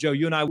this? Joe,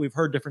 you and I, we've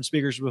heard different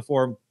speakers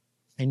before,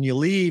 and you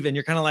leave and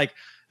you're kind of like,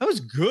 that was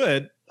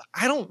good.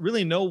 I don't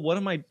really know what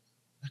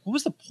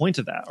was the point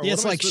of that? Or Yeah,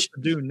 what am I supposed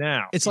to do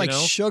now? It's like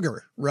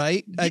sugar,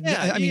 right?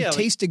 Yeah, I mean,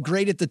 tasted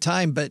great at the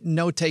time, but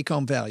no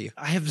take-home value.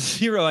 I have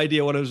zero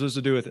idea what I was supposed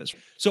to do with this.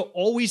 So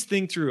always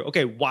think through,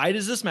 okay, why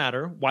does this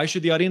matter? Why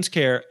should the audience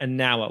care? And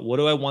now what? What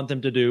do I want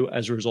them to do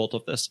as a result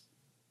of this?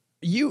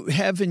 You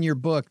have in your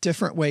book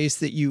different ways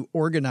that you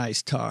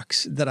organize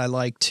talks that I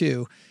like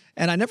too.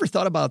 And I never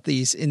thought about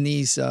these in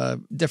these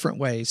different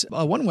ways.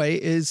 One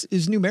way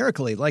is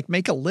numerically, like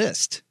make a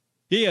list.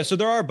 Yeah. So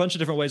there are a bunch of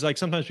different ways. Like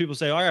sometimes people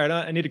say, all right,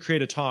 I need to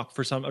create a talk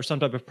for some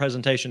type of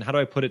presentation. How do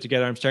I put it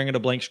together? I'm staring at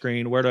a blank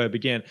screen. Where do I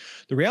begin?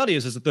 The reality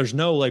is that there's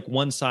no like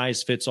one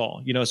size fits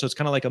all, so it's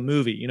kind of like a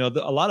movie, a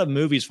lot of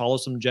movies follow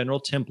some general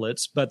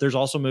templates, but there's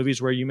also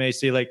movies where you may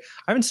see like,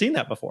 I haven't seen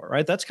that before,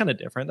 right? That's kind of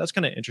different. That's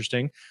kind of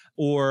interesting.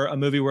 Or a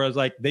movie where it's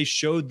like, they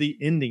showed the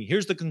ending.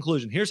 Here's the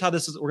conclusion. Here's how we're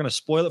going to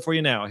spoil it for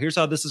you now. Here's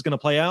how this is going to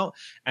play out.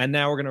 And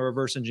now we're going to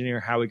reverse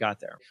engineer how we got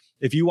there.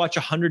 If you watch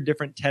 100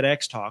 different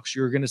TEDx talks,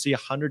 you're going to see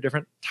 100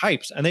 different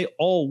types and they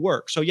all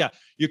work. So yeah,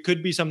 you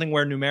could be something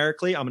where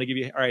numerically, I'm going to give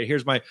you, all right,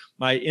 here's my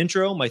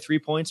intro, my 3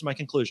 points, and my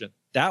conclusion.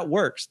 That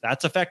works.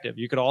 That's effective.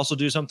 You could also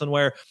do something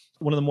where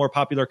one of the more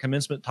popular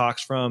commencement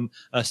talks from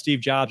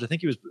Steve Jobs, I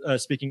think he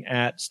was speaking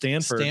at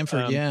Stanford.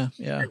 Yeah.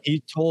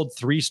 He told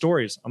 3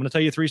 stories. I'm going to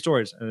tell you 3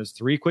 stories, and it's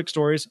 3 quick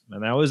stories,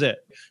 and that was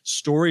it.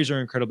 Stories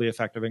are incredibly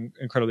effective and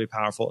incredibly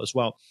powerful as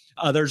well.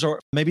 Others are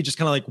maybe just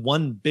kind of like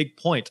one big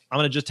point. I'm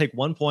going to just take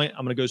one point.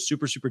 I'm going to go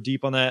super, super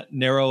deep on that,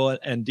 narrow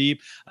and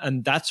deep,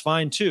 and that's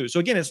fine too. So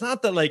again, it's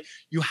not that like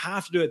you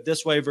have to do it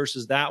this way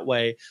versus that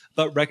way,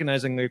 but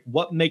recognizing like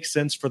what makes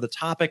sense for the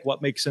topic,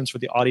 what makes sense for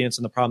the audience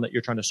and the problem that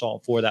you're trying to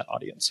solve for that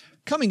audience.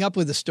 Coming up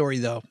with a story,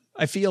 though,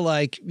 I feel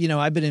like,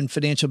 I've been in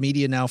financial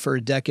media now for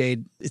a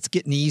decade. It's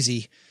getting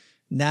easy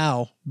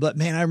now. But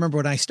man, I remember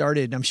when I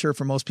started, I'm sure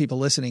for most people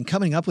listening,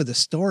 coming up with a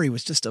story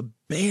was just a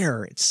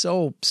bear. It's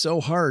so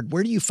hard.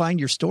 Where do you find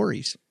your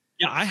stories?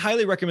 Yeah, I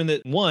highly recommend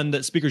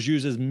that speakers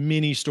use as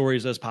many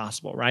stories as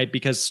possible, right?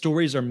 Because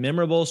stories are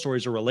memorable,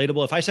 stories are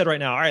relatable. If I said right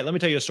now, all right, let me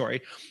tell you a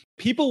story,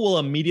 people will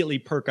immediately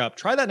perk up.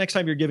 Try that next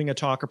time you're giving a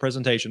talk or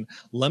presentation.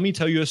 Let me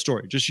tell you a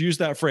story. Just use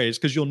that phrase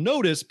because you'll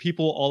notice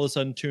people all of a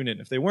sudden tune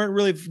in. If they weren't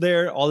really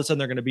there, all of a sudden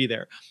they're going to be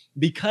there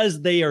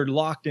because they are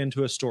locked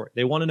into a story.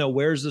 They want to know,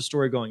 where's the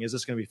story going? Is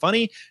this going to be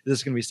funny? Is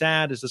this going to be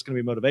sad? Is this going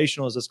to be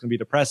motivational? Is this going to be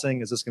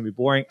depressing? Is this going to be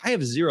boring? I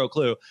have zero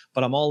clue,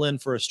 but I'm all in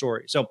for a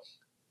story. So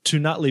to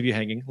not leave you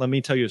hanging, let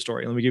me tell you a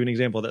story. Let me give you an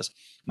example of this.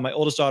 My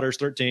oldest daughter is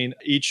 13.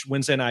 Each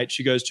Wednesday night,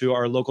 she goes to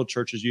our local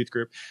church's youth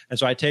group. And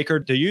so I take her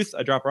to youth,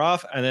 I drop her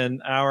off, and then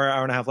an hour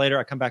and a half later,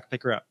 I come back and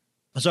pick her up.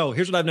 So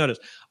here's what I've noticed.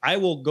 I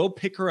will go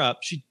pick her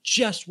up. She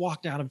just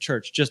walked out of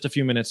church just a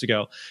few minutes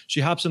ago.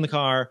 She hops in the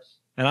car,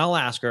 and I'll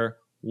ask her,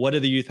 what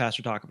did the youth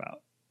pastor talk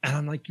about? And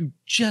I'm like, you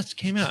just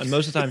came out. And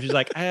most of the time she's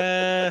like, but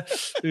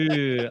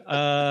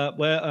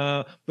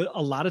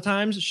a lot of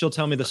times she'll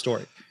tell me the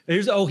story.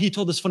 He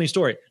told this funny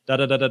story, da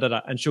da da da da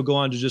da, and she'll go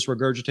on to just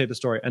regurgitate the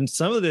story. And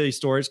some of these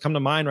stories come to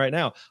mind right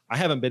now. I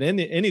haven't been in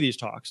any of these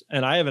talks,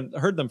 and I haven't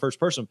heard them first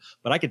person,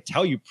 but I could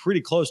tell you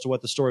pretty close to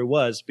what the story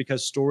was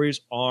because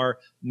stories are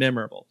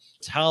memorable.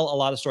 Tell a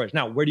lot of stories.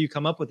 Now, where do you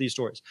come up with these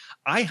stories?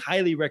 I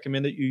highly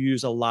recommend that you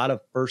use a lot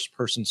of first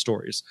person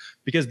stories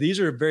because these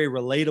are very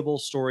relatable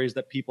stories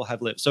that people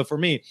have lived. So for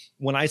me,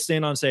 when I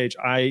stand on stage,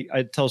 I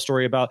tell a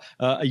story about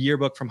a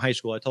yearbook from high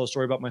school. I tell a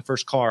story about my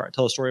first car. I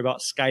tell a story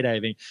about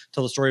skydiving.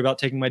 Tell a story about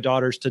taking my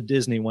daughters to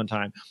Disney one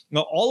time.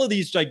 Now, all of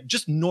these like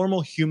just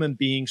normal human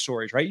being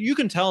stories, right? You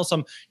can tell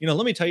some,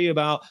 let me tell you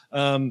about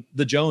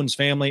the Jones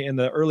family in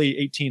the early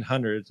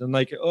 1800s. And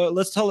like,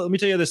 let me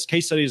tell you this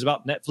case study is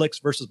about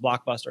Netflix versus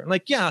Blockbuster. And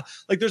like, yeah,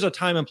 like there's a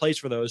time and place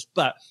for those,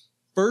 but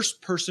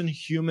first person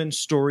human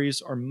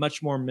stories are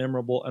much more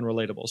memorable and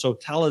relatable. So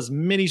tell as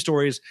many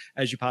stories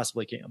as you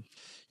possibly can.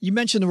 You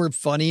mentioned the word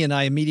funny, and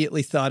I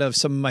immediately thought of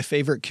some of my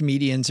favorite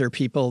comedians are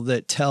people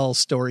that tell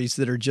stories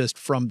that are just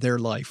from their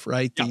life,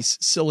 right? Yeah. These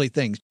silly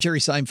things. Jerry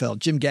Seinfeld,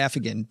 Jim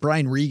Gaffigan,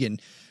 Brian Regan,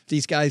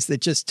 these guys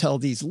that just tell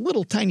these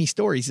little tiny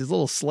stories, these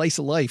little slice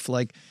of life.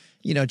 Like,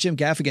 Jim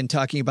Gaffigan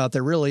talking about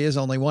there really is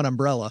only one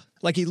umbrella.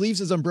 Like he leaves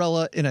his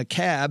umbrella in a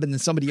cab and then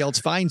somebody else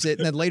finds it.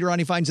 And then later on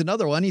he finds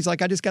another one. He's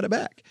like, I just got it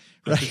back.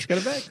 Right? Just got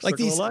it back. Like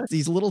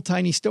these little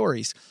tiny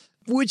stories,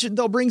 which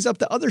though brings up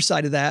the other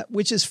side of that,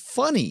 which is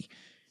funny.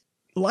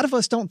 A lot of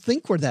us don't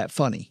think we're that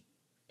funny.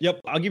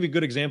 Yep. I'll give you a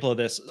good example of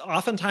this.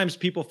 Oftentimes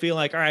people feel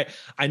like, all right,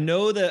 I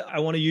know that I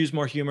want to use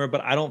more humor, but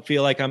I don't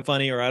feel like I'm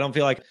funny, or I don't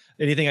feel like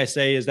anything I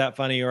say is that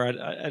funny, or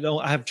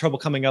I have trouble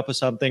coming up with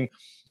something.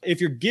 If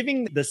you're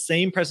giving the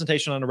same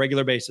presentation on a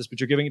regular basis,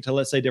 but you're giving it to,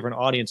 let's say, different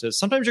audiences,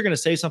 sometimes you're going to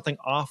say something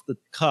off the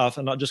cuff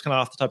and not just kind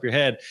of off the top of your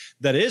head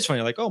that is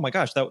funny. Like, oh my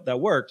gosh, that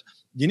worked.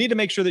 You need to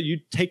make sure that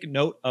you take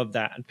note of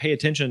that and pay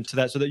attention to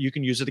that so that you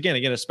can use it again.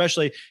 Again,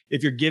 especially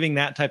if you're giving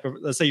that type of,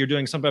 let's say you're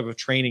doing some type of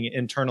training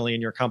internally in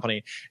your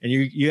company and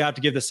you have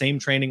to give the same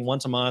training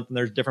once a month and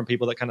there's different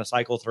people that kind of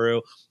cycle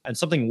through and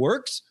something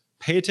works,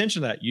 pay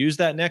attention to that. Use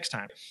that next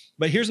time.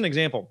 But here's an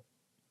example.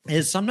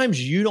 Is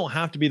sometimes you don't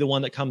have to be the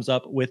one that comes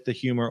up with the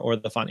humor or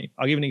the funny.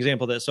 I'll give an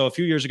example of this. So a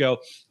few years ago,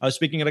 I was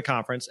speaking at a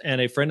conference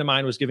and a friend of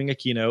mine was giving a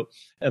keynote,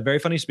 a very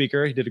funny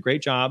speaker. He did a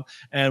great job.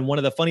 And one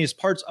of the funniest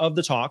parts of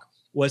the talk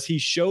was he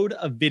showed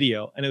a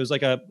video, and it was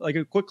like a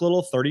quick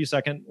little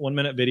 30-second,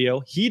 1-minute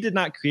video. He did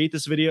not create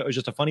this video. It was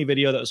just a funny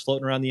video that was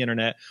floating around the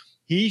internet.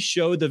 He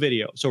showed the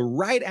video. So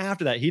right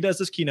after that, he does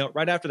this keynote.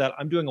 Right after that,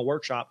 I'm doing a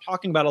workshop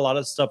talking about a lot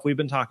of stuff we've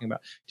been talking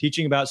about,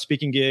 teaching about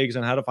speaking gigs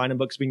and how to find and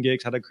book speaking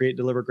gigs, how to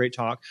deliver great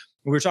talk.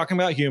 And we were talking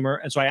about humor.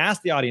 And so I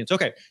asked the audience,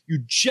 okay, you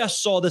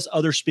just saw this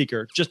other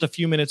speaker just a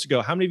few minutes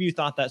ago. How many of you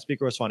thought that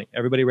speaker was funny?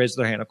 Everybody raised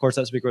their hand. Of course,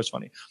 that speaker was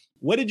funny.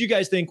 What did you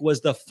guys think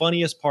was the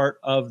funniest part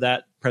of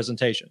that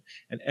presentation?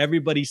 And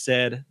everybody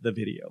said the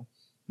video.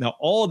 Now,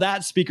 all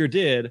that speaker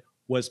did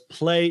was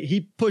play.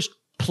 He pushed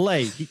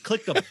play. He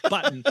clicked a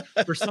button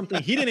for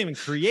something he didn't even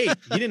create.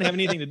 He didn't have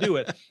anything to do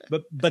with,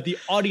 but the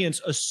audience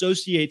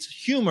associates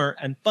humor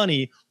and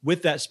funny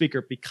with that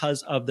speaker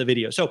because of the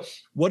video. So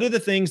what are the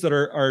things that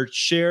are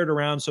shared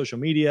around social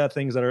media,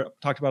 things that are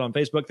talked about on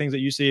Facebook, things that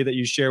you see that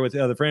you share with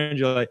the other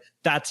friends? You're like,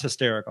 that's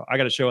hysterical. I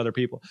got to show other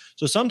people.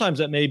 So sometimes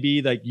that may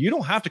be like, you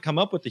don't have to come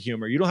up with the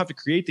humor. You don't have to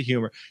create the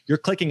humor. You're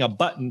clicking a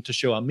button to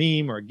show a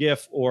meme or a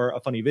GIF or a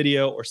funny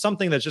video or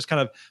something that's just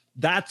kind of,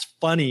 that's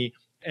funny.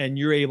 And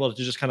you're able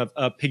to just kind of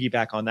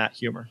piggyback on that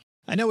humor.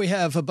 I know we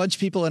have a bunch of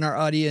people in our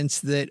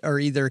audience that are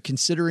either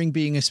considering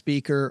being a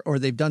speaker or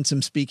they've done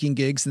some speaking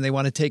gigs and they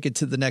want to take it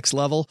to the next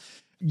level.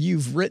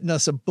 You've written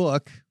us a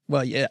book.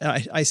 Well, yeah,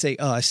 I say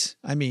us.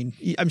 I mean,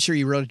 I'm sure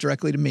you wrote it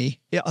directly to me.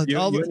 Yeah, you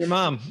and your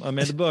mom. I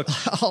made the book.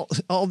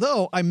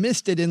 Although I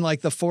missed it in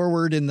like the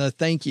foreword and the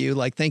thank you,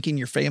 like thanking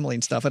your family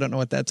and stuff. I don't know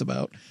what that's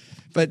about.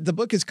 But the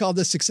book is called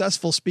The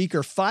Successful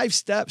Speaker, 5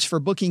 Steps for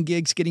Booking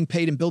Gigs, Getting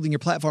Paid, and Building Your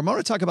Platform. I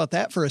want to talk about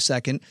that for a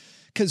second,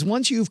 because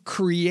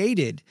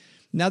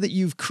now that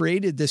you've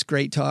created this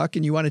great talk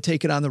and you want to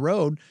take it on the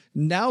road,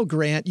 now,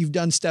 Grant, you've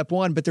done step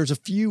 1, but there's a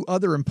few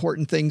other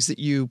important things that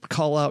you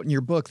call out in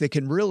your book that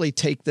can really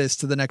take this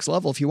to the next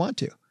level if you want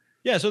to.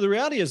 Yeah. So the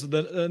reality is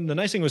the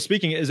nice thing with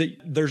speaking is that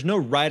there's no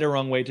right or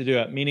wrong way to do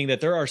it, meaning that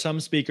there are some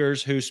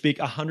speakers who speak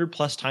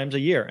 100+ times a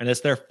year and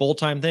it's their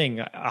full-time thing.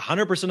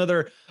 100% of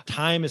their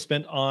time is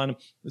spent on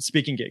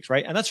speaking gigs,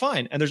 right? And that's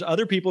fine. And there's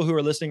other people who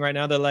are listening right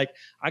now that are like,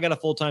 I got a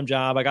full-time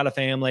job. I got a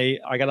family.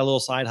 I got a little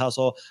side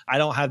hustle. I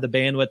don't have the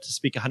bandwidth to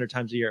speak 100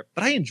 times a year,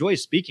 but I enjoy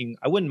speaking.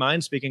 I wouldn't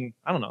mind speaking,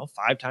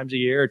 5 times a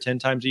year or 10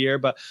 times a year,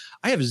 but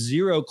I have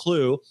zero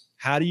clue.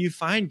 How do you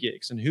find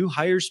gigs and who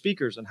hires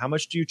speakers and how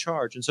much do you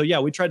charge? And so,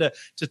 yeah, we try to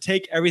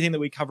take everything that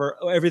we cover,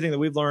 everything that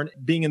we've learned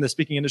being in the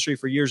speaking industry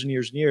for years and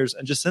years and years,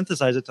 and just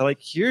synthesize it to like,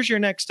 here's your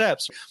next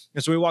steps.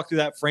 And so we walk through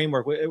that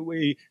framework.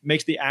 We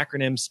makes the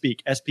acronym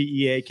SPEAK,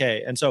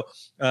 SPEAK. And so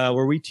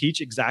where we teach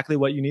exactly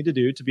what you need to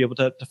do to be able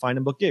to find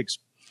and book gigs.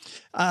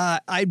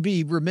 I'd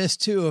be remiss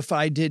too if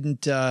I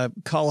didn't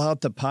call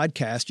out the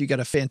podcast. You got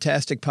a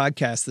fantastic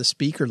podcast, The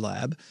Speaker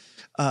Lab.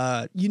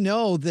 You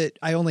know that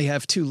I only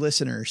have 2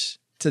 listeners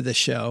to the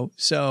show.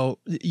 So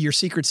your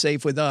secret's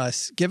safe with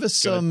us. Give us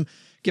some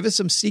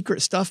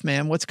secret stuff,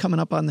 man. What's coming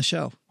up on the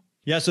show?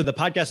 Yeah, so the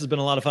podcast has been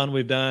a lot of fun.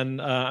 We've done,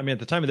 at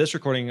the time of this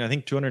recording, I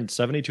think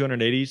 270,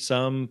 280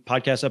 some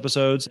podcast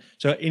episodes.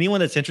 So anyone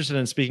that's interested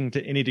in speaking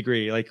to any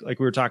degree, like we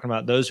were talking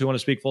about, those who want to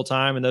speak full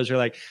time and those who are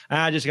like,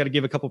 I just got to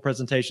give a couple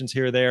presentations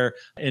here or there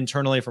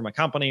internally for my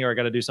company, or I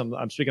got to do something,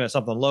 I'm speaking at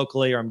something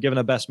locally, or I'm giving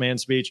a best man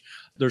speech.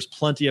 There's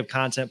plenty of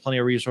content, plenty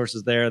of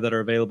resources there that are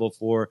available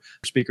for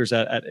speakers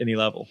at any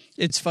level.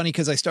 It's funny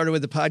because I started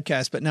with the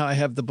podcast, but now I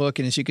have the book.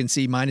 And as you can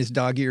see, mine is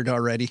dog-eared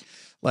already.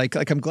 Like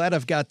I'm glad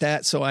I've got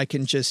that so I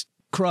can just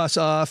cross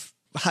off,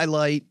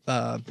 highlight,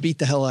 beat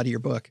the hell out of your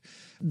book.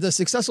 The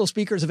Successful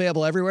Speaker is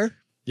available everywhere.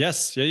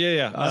 Yes.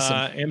 Yeah.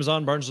 Awesome.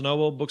 Amazon, Barnes &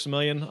 Noble, Books A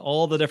Million,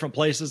 all the different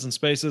places and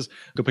spaces.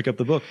 Go pick up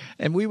the book.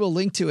 And we will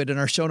link to it in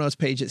our show notes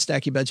page at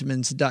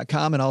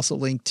stackybenjamins.com, and also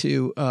link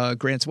to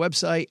Grant's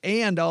website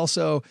and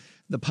also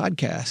the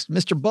podcast.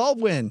 Mr.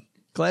 Baldwin,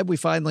 glad we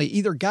finally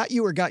either got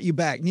you or got you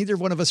back. Neither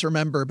one of us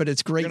remember, but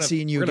it's great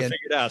seeing you again. We're going to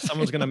figure it out.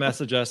 Someone's going to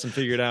message us and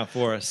figure it out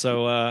for us.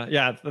 So,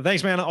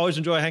 thanks, man. I always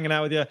enjoy hanging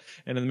out with you.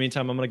 And in the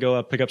meantime, I'm going to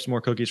go pick up some more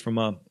cookies from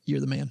Mom.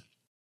 You're the man.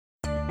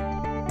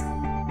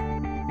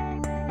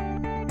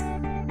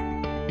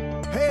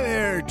 Hey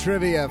there,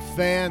 trivia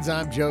fans.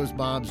 I'm Joe's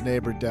mom's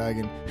neighbor, Doug.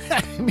 And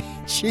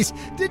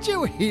did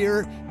you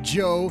hear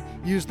Joe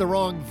use the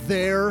wrong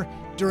there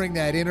during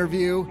that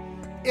interview?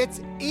 It's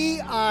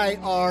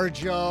EIR,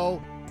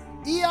 Joe.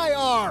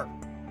 EIR,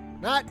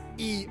 not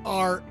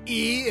ERE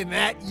in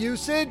that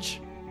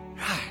usage.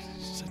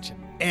 Such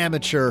an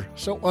amateur,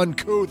 so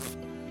uncouth.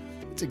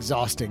 It's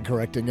exhausting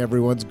correcting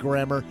everyone's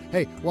grammar.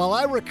 Hey, while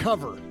I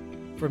recover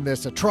from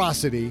this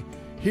atrocity,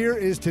 here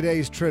is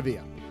today's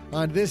trivia.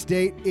 On this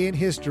date in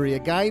history, a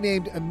guy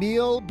named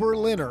Emil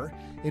Berliner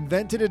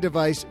invented a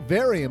device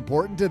very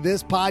important to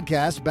this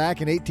podcast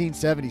back in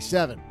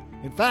 1877.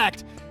 In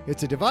fact,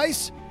 it's a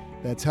device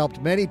that's helped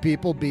many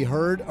people be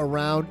heard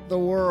around the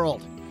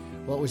world.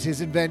 What was his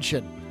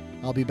invention?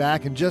 I'll be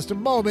back in just a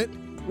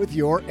moment with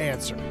your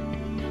answer.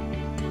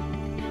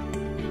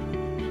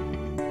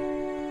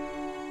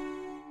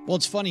 Well,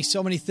 it's funny.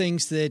 So many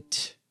things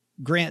that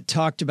Grant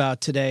talked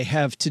about today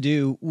have to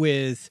do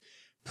with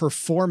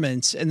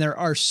performance, and there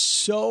are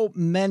so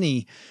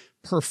many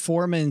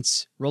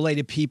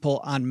performance-related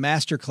people on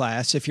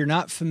Masterclass. If you're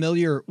not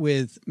familiar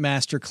with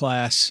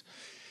Masterclass,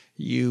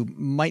 you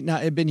might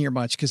not have been here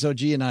much because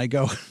OG and I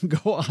go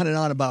on and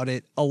on about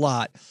it a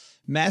lot.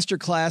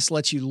 Masterclass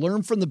lets you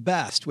learn from the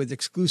best with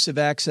exclusive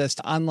access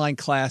to online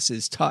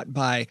classes taught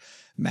by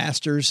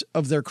masters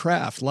of their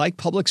craft, like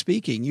public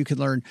speaking. You can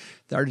learn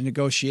the art of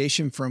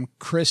negotiation from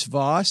Chris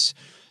Voss.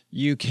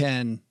 You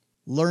can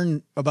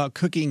learn about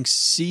cooking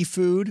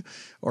seafood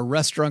or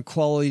restaurant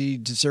quality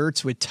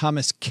desserts with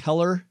Thomas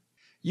Keller.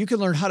 You can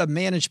learn how to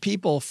manage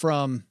people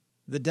from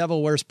the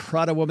Devil Wears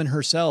Prada woman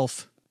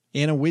herself,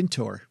 Anna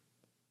Wintour.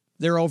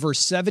 There are over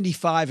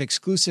 75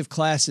 exclusive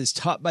classes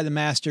taught by the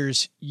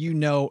masters you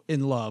know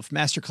and love.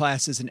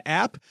 Masterclass is an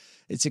app.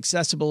 It's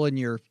accessible in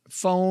your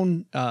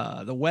phone,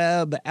 the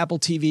web, Apple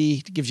TV.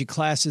 It gives you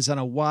classes on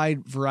a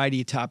wide variety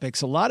of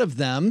topics. A lot of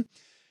them,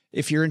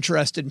 if you're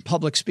interested in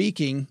public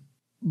speaking,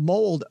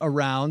 mold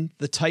around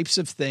the types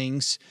of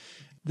things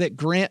that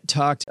Grant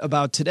talked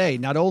about today.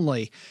 Not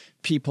only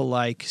people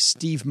like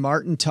Steve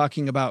Martin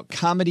talking about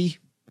comedy,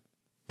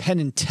 Penn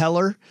and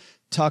Teller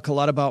talk a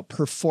lot about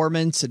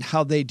performance and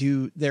how they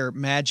do their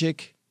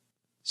magic.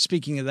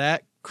 Speaking of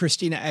that,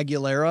 Christina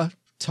Aguilera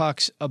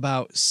talks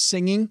about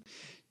singing.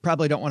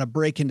 Probably don't want to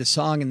break into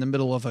song in the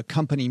middle of a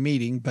company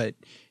meeting, but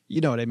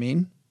you know what I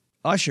mean.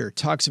 Usher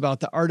talks about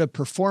the art of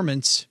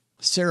performance.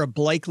 Sarah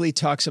Blakely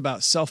talks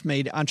about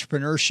self-made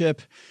entrepreneurship.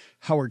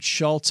 Howard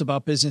Schultz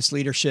about business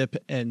leadership,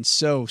 and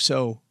so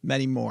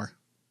many more.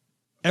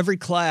 Every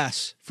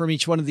class from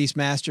each one of these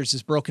masters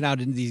is broken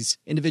out into these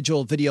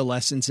individual video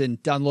lessons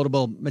and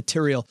downloadable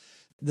material.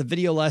 The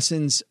video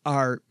lessons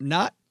are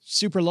not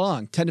super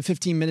long, 10 to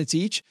 15 minutes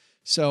each.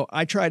 So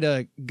I try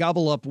to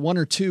gobble up one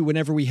or two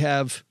whenever we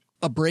have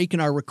a break in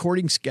our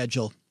recording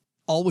schedule.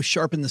 Always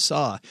sharpen the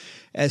saw,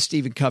 as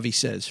Stephen Covey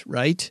says,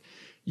 right?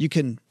 You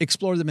can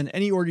explore them in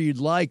any order you'd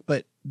like,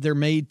 but they're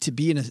made to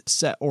be in a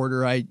set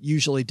order. I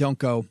usually don't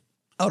go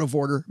out of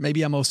order.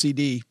 Maybe I'm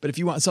OCD, but if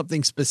you want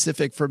something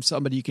specific from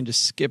somebody, you can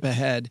just skip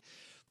ahead.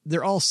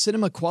 They're all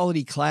cinema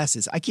quality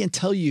classes. I can't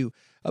tell you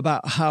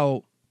about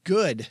how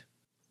good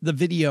the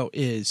video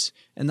is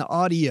and the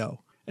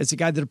audio. As a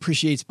guy that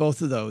appreciates both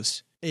of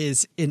those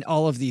is in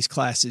all of these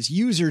classes.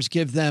 Users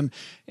give them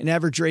an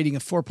average rating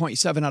of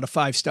 4.7 out of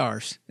 5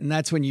 stars. And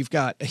that's when you've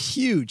got a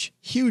huge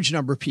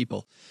number of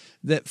people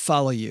that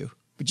follow you.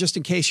 But just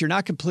in case you're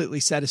not completely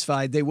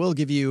satisfied, they will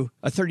give you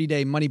a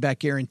 30-day money-back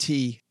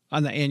guarantee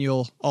on the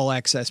annual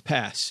all-access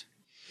pass.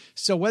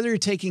 So whether you're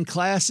taking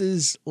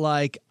classes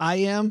like I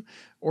am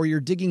or you're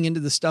digging into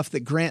the stuff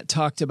that Grant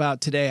talked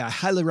about today, I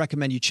highly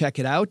recommend you check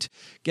it out.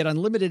 Get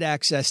unlimited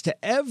access to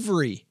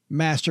every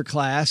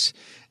masterclass.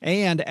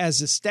 And as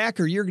a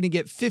stacker, you're going to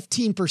get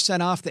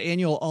 15% off the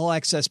annual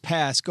all-access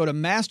pass. Go to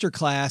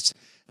masterclass.com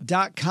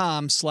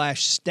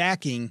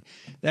masterclass.com/stacking.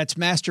 That's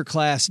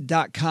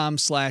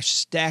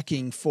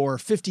masterclass.com/stacking for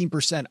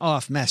 15%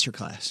 off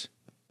Masterclass.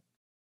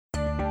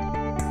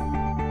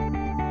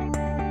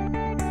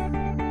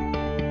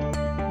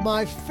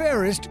 My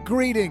fairest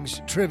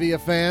greetings, trivia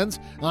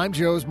fans. I'm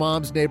Joe's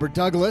mom's neighbor,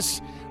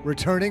 Douglas,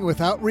 returning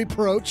without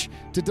reproach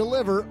to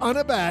deliver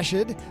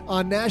unabashed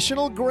on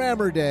National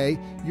Grammar Day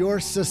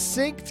your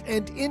succinct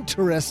and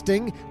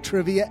interesting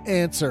trivia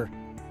answer.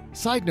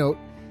 Side note,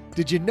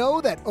 did you know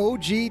that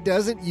OG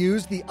doesn't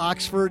use the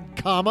Oxford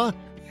comma?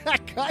 That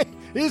guy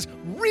is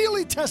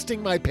really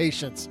testing my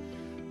patience.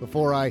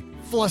 Before I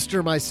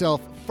fluster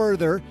myself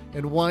further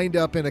and wind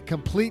up in a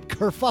complete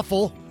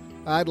kerfuffle,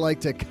 I'd like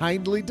to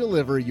kindly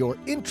deliver your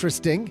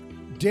interesting,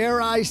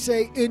 dare I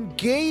say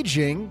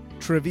engaging,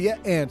 trivia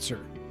answer.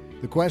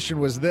 The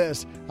question was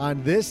this: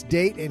 on this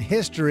date in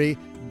history,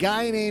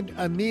 guy named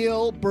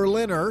Emil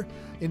Berliner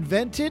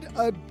invented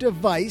a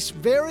device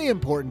very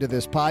important to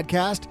this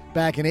podcast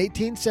back in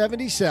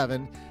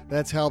 1877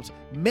 that's helped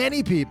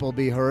many people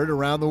be heard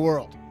around the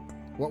world.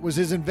 What was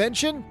his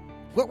invention?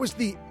 What was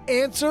the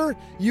answer,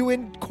 you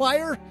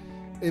inquire?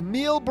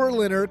 Emil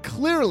Berliner,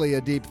 clearly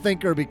a deep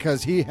thinker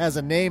because he has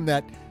a name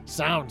that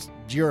sounds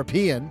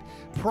European,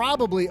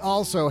 probably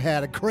also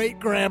had a great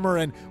grammar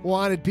and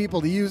wanted people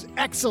to use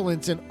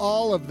excellence in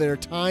all of their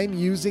time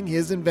using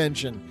his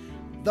invention,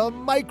 the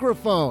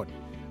microphone.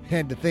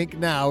 And to think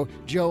now,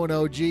 Joe and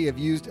OG have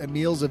used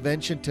Emil's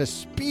invention to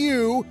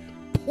spew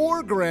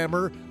poor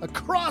grammar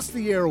across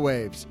the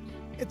airwaves.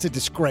 It's a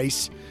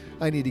disgrace.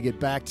 I need to get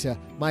back to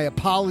my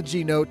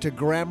apology note to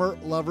grammar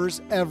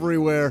lovers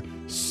everywhere.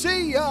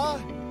 See ya!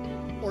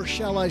 Or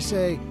shall I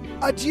say,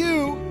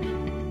 adieu?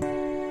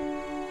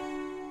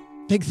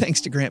 Big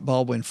thanks to Grant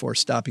Baldwin for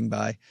stopping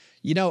by.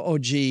 You know,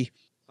 OG,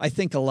 I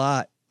think a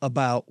lot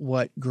about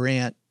what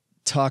Grant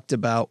talked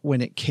about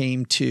when it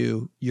came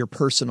to your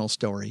personal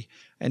story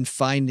and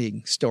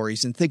finding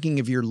stories and thinking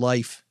of your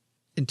life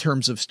in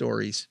terms of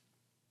stories.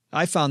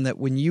 I found that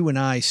when you and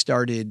I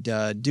started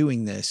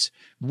doing this,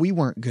 we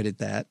weren't good at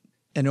that.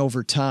 And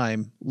over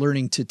time,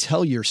 learning to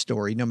tell your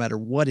story, no matter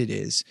what it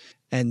is,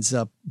 ends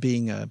up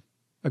being a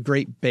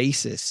great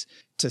basis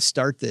to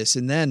start this,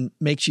 and then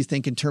makes you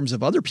think in terms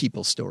of other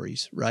people's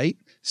stories, right?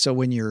 So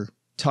when you're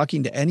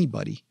talking to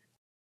anybody,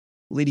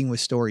 leading with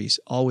stories,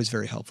 always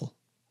very helpful.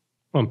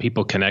 Well,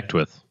 people connect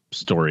with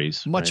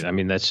stories. Much. Right? I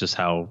mean, that's just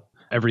how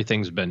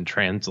everything's been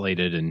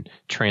translated and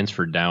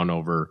transferred down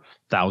over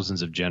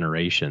thousands of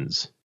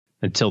generations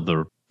until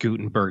the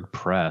Gutenberg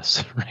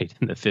press, right,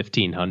 in the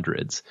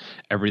 1500s.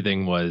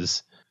 Everything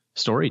was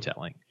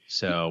storytelling.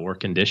 So we're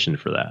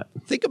conditioned for that.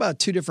 Think about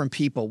two different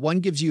people.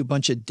 One gives you a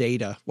bunch of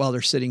data while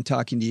they're sitting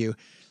talking to you.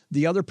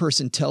 The other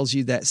person tells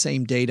you that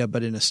same data,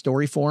 but in a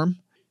story form.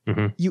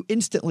 Mm-hmm. You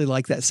instantly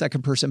like that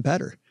second person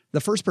better. The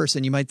first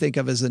person you might think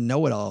of as a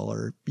know-it-all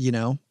or,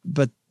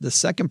 but the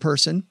second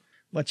person,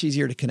 much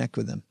easier to connect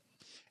with them.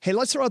 Hey,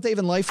 let's throw out the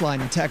Haven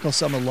Lifeline and tackle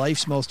some of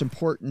life's most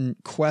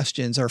important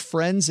questions. Our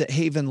friends at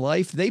Haven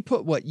Life, they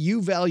put what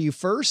you value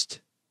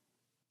first.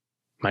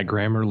 My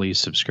Grammarly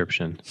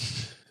subscription.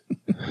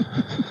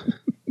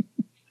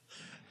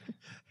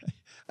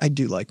 I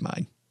do like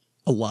mine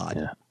a lot.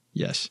 Yeah.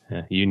 Yes.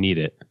 Yeah, you need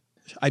it.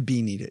 I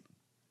need it.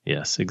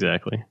 Yes,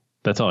 exactly.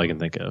 That's all I can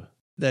think of.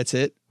 That's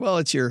it. Well,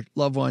 it's your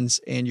loved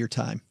ones and your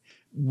time.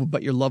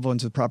 But your loved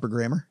ones with proper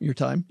grammar, your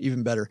time,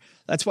 even better.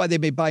 That's why they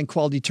made buying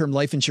quality term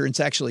life insurance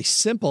actually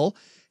simple.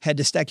 Head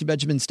to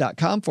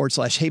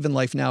stackingbenjamins.com/Haven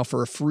Life now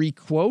for a free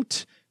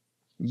quote.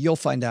 You'll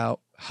find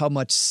out how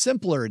much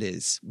simpler it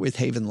is with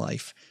Haven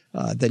Life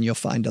than you'll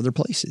find other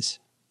places.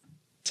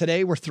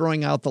 Today, we're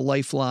throwing out the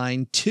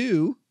lifeline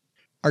to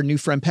our new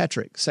friend,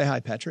 Patrick. Say hi,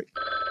 Patrick.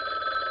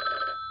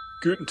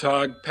 Guten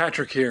Tag,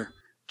 Patrick here.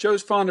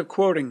 Joe's fond of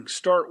quoting,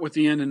 start with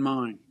the end in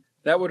mind.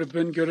 That would have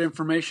been good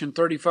information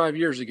 35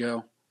 years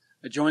ago.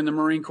 I joined the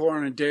Marine Corps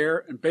on a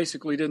dare and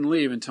basically didn't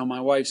leave until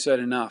my wife said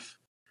enough.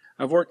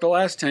 I've worked the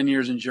last 10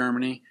 years in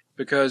Germany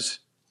because,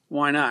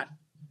 why not?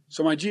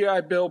 So my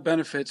GI Bill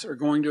benefits are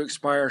going to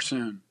expire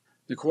soon.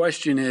 The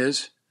question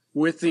is,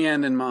 with the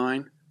end in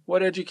mind,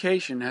 what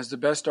education has the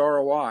best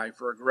ROI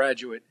for a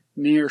graduate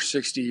near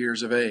 60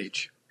 years of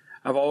age?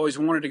 I've always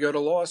wanted to go to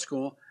law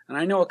school, and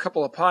I know a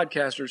couple of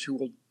podcasters who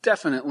will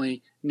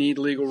definitely need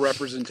legal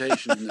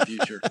representation in the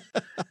future.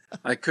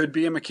 I could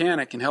be a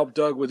mechanic and help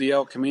Doug with the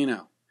El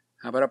Camino.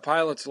 How about a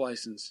pilot's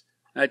license?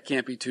 That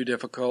can't be too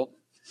difficult.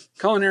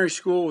 Culinary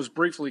school was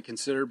briefly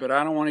considered, but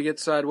I don't want to get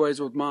sideways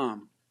with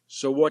Mom.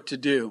 So what to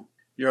do?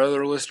 Your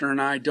other listener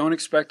and I don't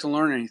expect to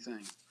learn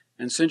anything.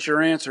 And since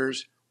your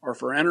answers are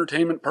for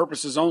entertainment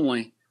purposes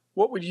only,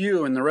 what would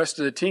you and the rest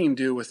of the team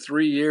do with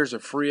 3 years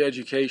of free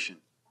education?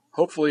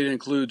 Hopefully it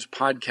includes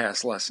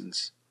podcast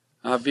lessons.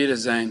 Auf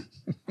Wiedersehen.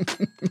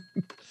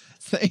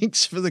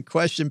 Thanks for the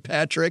question,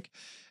 Patrick.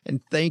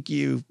 And thank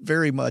you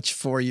very much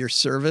for your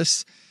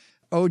service.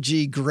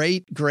 OG,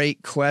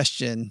 great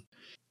question.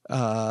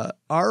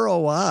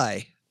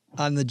 ROI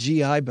on the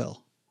GI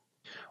Bill.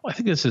 Well, I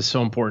think this is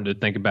so important to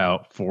think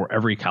about for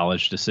every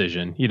college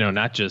decision,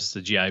 not just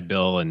the GI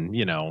Bill and,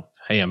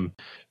 hey, I'm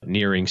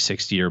nearing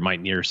 60 or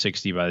might near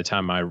 60 by the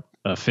time I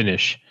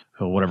finish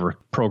whatever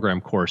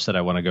program course that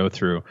I want to go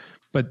through.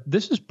 But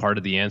this is part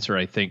of the answer,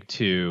 I think,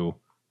 to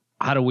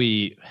how do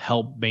we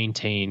help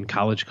maintain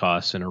college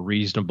costs in a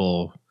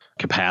reasonable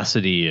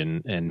capacity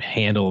and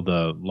handle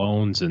the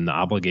loans and the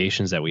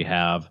obligations that we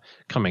have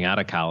coming out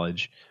of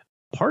college.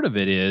 Part of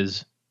it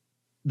is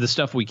the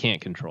stuff we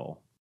can't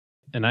control.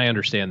 And I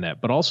understand that.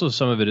 But also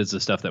some of it is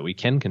the stuff that we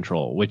can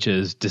control, which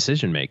is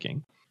decision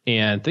making.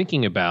 And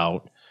thinking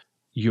about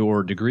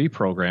your degree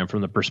program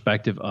from the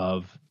perspective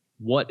of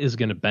what is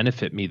going to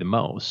benefit me the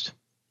most?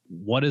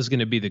 What is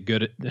going to be the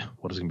good?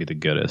 What is going to be the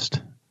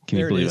goodest? Can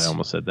you believe I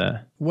almost said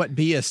that? What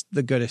beest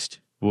the goodest?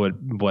 What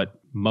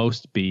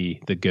most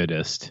be the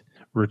goodest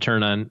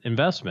return on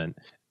investment?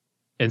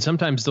 And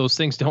sometimes those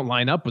things don't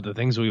line up with the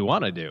things we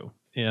want to do.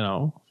 You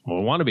know, well,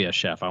 I want to be a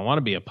chef. I want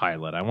to be a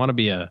pilot. I want to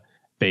be a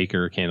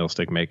baker,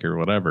 candlestick maker,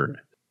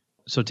 whatever.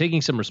 So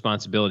taking some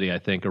responsibility, I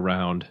think,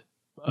 around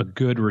a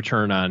good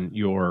return on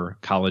your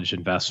college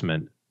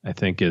investment, I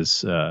think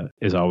is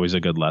always a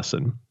good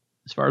lesson.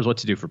 As far as what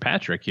to do for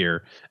Patrick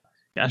here,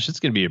 gosh, it's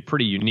going to be a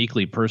pretty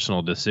uniquely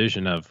personal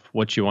decision of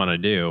what you want to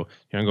do. You're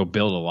going to go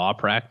build a law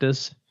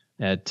practice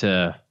at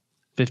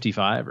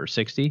 55 or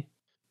 60,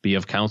 be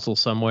of counsel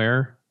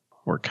somewhere,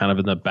 or kind of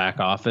in the back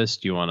office.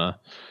 Do you want to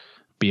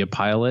be a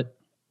pilot?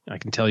 I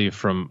can tell you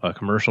from a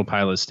commercial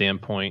pilot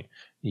standpoint,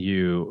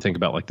 you think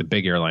about like the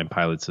big airline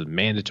pilots, a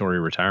mandatory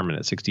retirement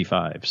at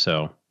 65.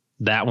 So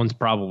that one's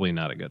probably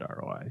not a good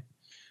ROI.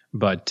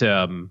 But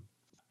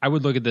I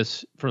would look at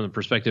this from the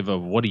perspective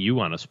of what do you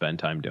want to spend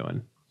time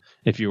doing?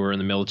 If you were in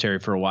the military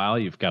for a while,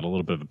 you've got a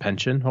little bit of a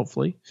pension,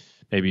 hopefully.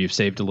 Maybe you've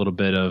saved a little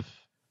bit of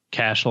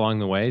cash along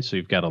the way. So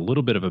you've got a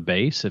little bit of a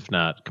base, if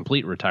not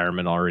complete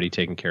retirement already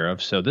taken care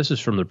of. So this is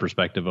from the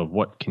perspective of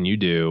what can you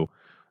do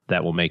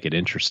that will make it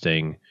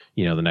interesting,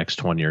 you know, the next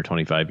 20 or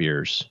 25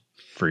 years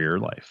for your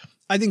life.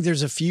 I think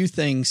there's a few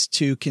things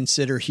to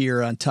consider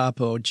here on top,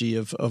 OG,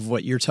 of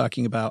what you're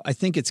talking about. I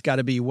think it's got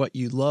to be what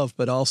you love,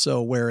 but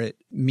also where it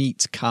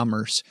meets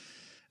commerce.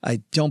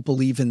 I don't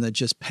believe in the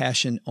just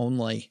passion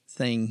only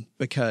thing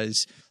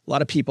because a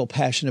lot of people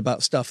passionate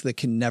about stuff that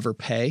can never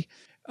pay.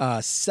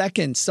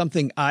 Second,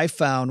 something I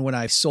found when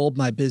I sold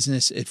my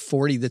business at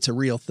 40 that's a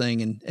real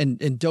thing.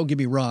 And don't get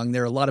me wrong,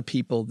 there are a lot of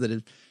people that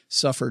have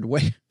suffered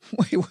way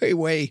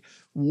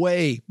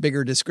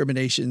bigger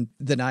discrimination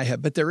than I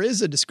have. But there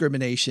is a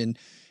discrimination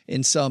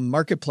in some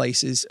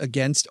marketplaces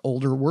against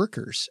older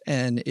workers.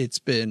 And it's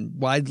been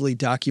widely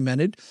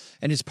documented.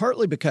 And it's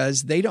partly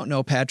because they don't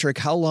know, Patrick,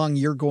 how long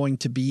you're going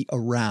to be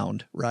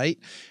around, right?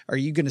 Are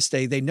you going to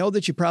stay? They know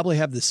that you probably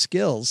have the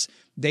skills.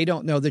 They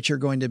don't know that you're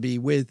going to be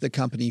with the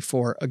company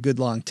for a good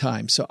long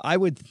time. So I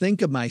would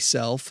think of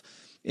myself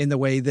in the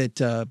way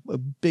that a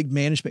big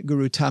management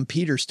guru, Tom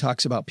Peters,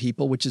 talks about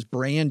people, which is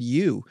brand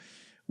you,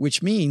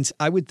 which means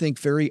I would think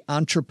very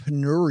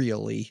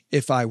entrepreneurially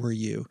if I were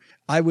you.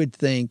 I would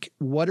think,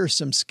 what are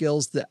some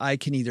skills that I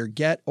can either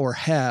get or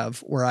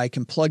have where I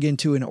can plug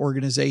into an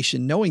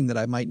organization knowing that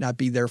I might not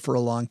be there for a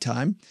long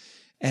time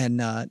and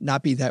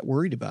not be that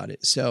worried about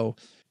it. So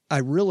I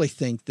really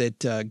think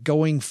that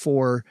going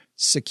for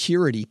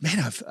security, man,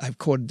 I've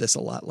quoted this a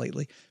lot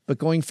lately, but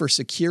going for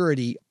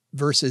security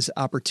versus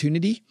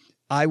opportunity,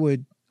 I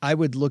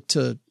would look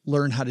to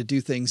learn how to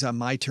do things on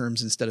my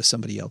terms instead of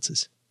somebody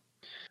else's.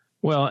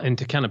 Well, and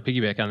to kind of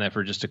piggyback on that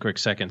for just a quick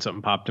second,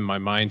 something popped in my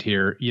mind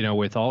here. You know,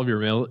 with all of your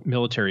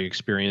military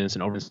experience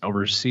and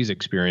overseas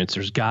experience,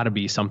 there's got to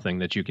be something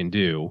that you can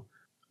do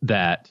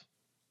that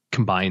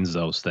combines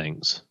those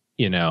things,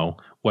 you know,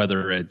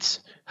 whether it's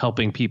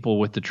helping people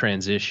with the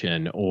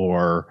transition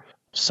or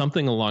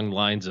something along the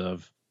lines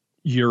of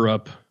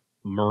Europe,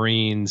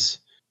 Marines,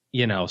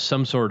 you know,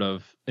 some sort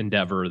of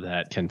endeavor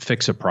that can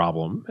fix a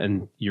problem.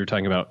 And you're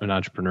talking about an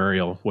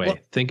entrepreneurial way. Well,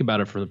 think about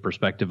it from the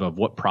perspective of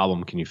what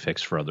problem can you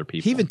fix for other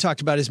people. He even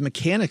talked about his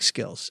mechanic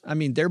skills. I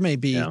mean, there may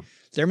be a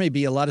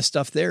lot of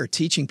stuff there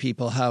teaching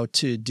people how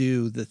to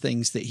do the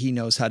things that he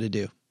knows how to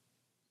do.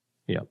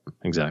 Yep,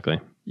 exactly.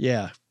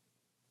 Yeah.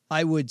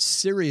 I would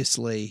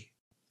seriously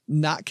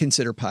not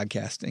consider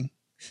podcasting.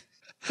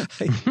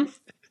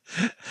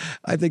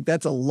 I think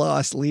that's a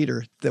lost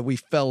leader that we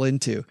fell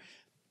into.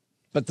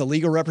 But the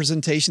legal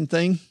representation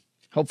thing,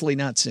 hopefully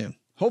not soon.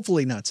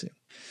 Hopefully not soon.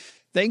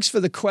 Thanks for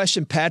the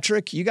question,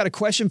 Patrick. You got a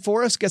question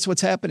for us? Guess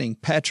what's happening?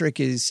 Patrick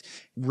is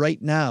right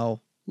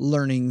now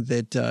learning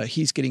that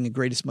he's getting a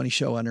Greatest Money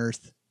Show on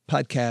Earth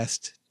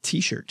podcast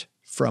t-shirt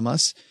from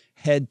us.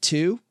 Head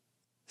to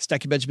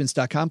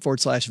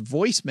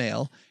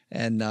StackyBenjamins.com/voicemail,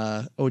 and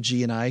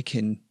OG and I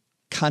can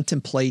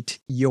contemplate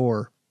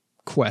your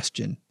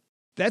question.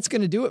 That's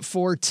going to do it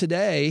for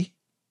today.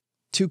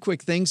 Two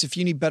quick things. If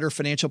you need better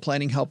financial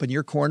planning help in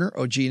your corner,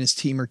 OG and his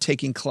team are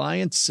taking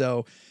clients.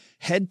 So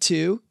head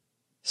to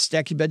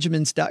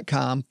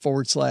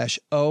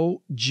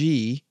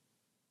StackyBenjamins.com/OG,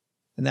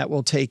 and that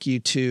will take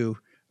you to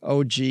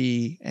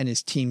OG and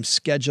his team's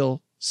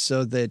schedule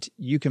so that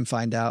you can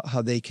find out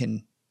how they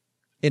can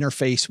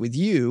interface with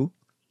you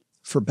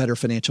for better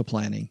financial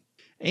planning.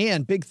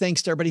 And big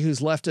thanks to everybody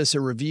who's left us a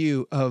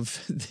review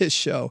of this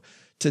show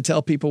to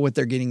tell people what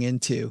they're getting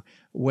into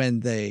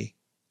when they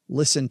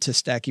listen to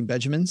Stacking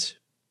Benjamins.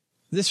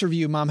 This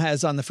review Mom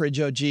has on the fridge,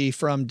 OG,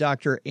 from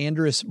Dr.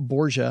 Andres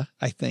Borgia,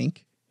 I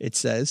think it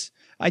says.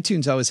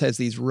 iTunes always has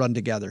these run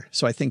together,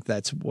 so I think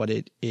that's what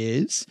it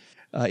is.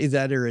 Either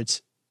that or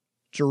it's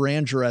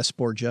Durandres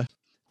Borgia.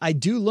 I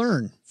do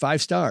learn,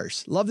 5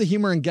 stars. Love the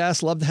humor and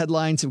guests, love the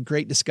headlines and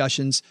great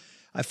discussions.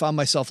 I found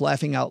myself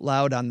laughing out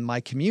loud on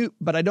my commute,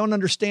 but I don't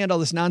understand all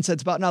this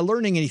nonsense about not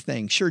learning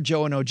anything. Sure,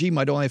 Joe and OG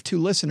might only have 2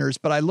 listeners,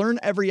 but I learn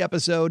every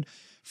episode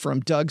from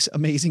Doug's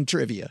amazing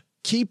trivia.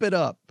 Keep it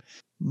up.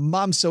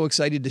 Mom's so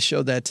excited to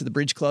show that to the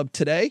Bridge Club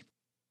today.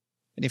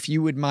 And if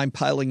you would mind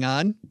piling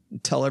on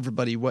and tell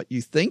everybody what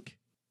you think,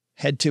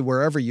 head to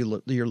wherever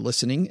you're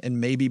listening and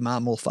maybe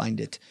Mom will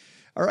find it.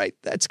 All right,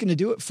 that's going to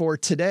do it for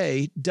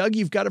today. Doug,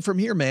 you've got it from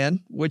here,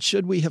 man. What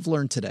should we have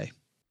learned today?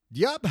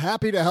 Yep,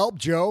 happy to help,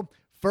 Joe.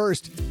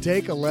 First,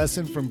 take a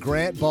lesson from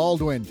Grant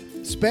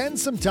Baldwin. Spend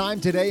some time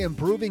today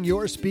improving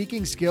your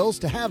speaking skills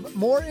to have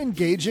more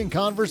engaging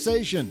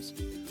conversations.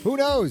 Who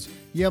knows?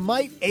 You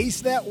might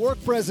ace that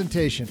work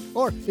presentation.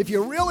 Or if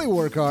you really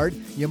work hard,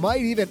 you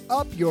might even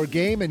up your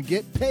game and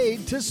get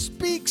paid to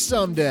speak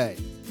someday.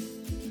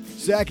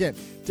 Second,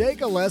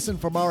 take a lesson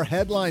from our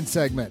headline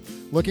segment.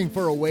 Looking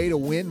for a way to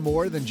win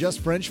more than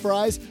just French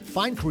fries?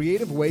 Find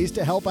creative ways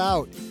to help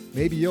out.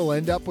 Maybe you'll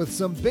end up with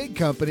some big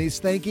companies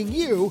thanking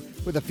you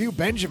with a few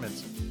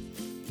Benjamins.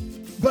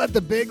 But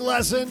the big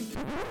lesson?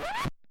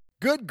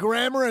 Good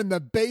grammar in the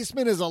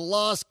basement is a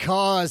lost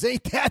cause.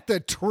 Ain't that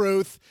the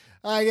truth?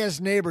 I guess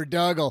neighbor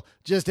Doug'll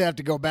just have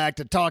to go back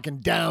to talking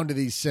down to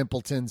these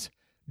simpletons.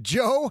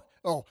 Joe?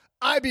 Oh,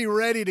 I be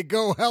ready to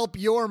go help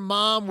your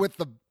mom with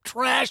the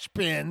trash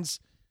bins.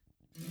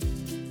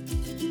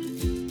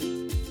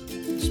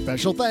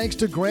 Special thanks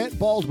to Grant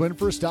Baldwin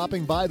for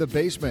stopping by the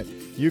basement.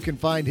 You can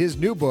find his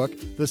new book,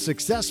 The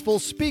Successful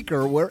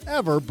Speaker,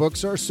 wherever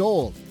books are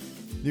sold.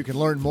 You can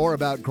learn more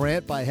about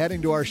Grant by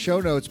heading to our show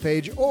notes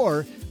page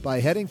or by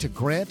heading to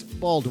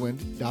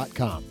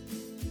grantbaldwin.com.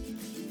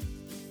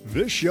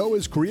 This show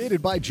is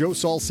created by Joe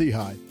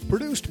Saul-Sehy,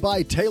 produced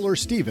by Taylor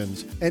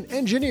Stevens, and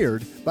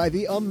engineered by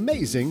the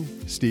amazing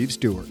Steve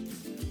Stewart.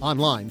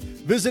 Online,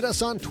 visit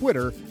us on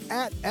Twitter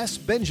at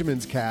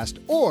SBenjaminsCast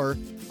or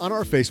on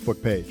our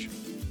Facebook page.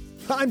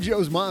 I'm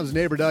Joe's mom's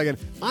neighbor, Doug, and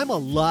I'm a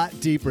lot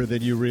deeper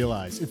than you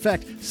realize. In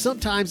fact,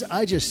 sometimes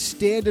I just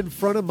stand in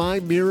front of my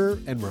mirror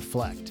and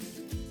reflect.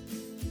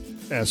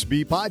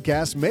 SB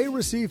Podcasts may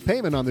receive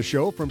payment on the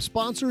show from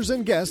sponsors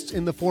and guests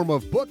in the form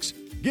of books,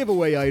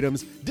 giveaway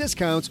items,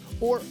 discounts,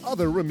 or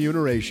other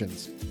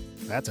remunerations.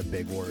 That's a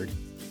big word.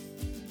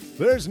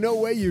 There's no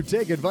way you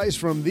take advice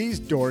from these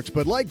dorks,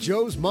 but like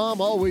Joe's mom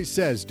always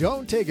says,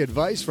 don't take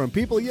advice from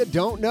people you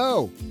don't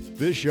know.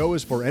 This show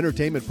is for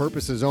entertainment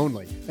purposes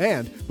only,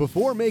 and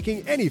before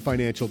making any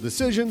financial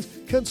decisions,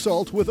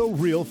 consult with a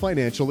real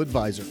financial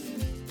advisor.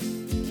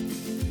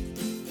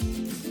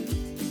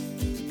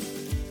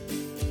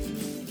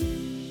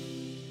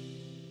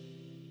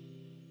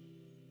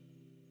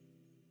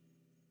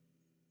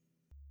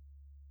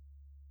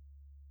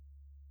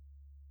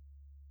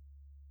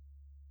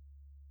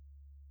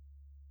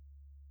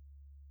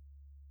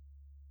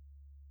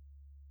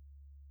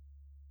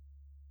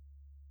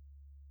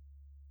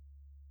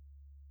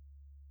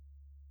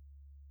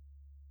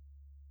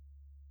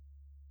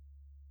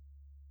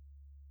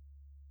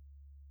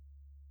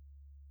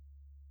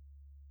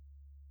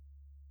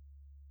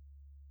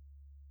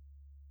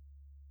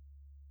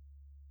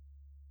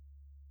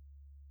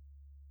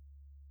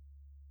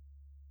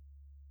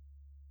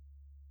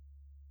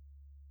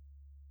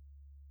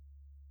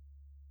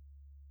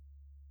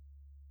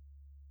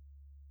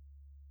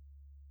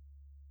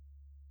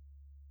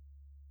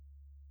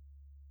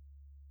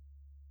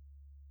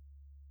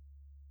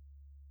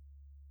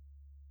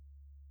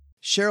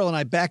 Cheryl and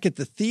I back at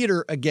the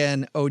theater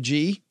again, OG,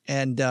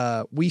 and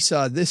we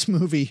saw this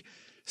movie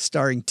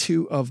starring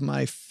 2 of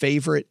my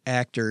favorite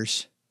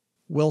actors,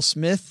 Will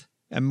Smith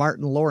and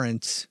Martin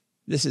Lawrence.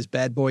 This is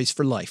Bad Boys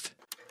for Life.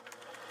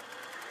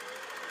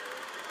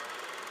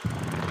 You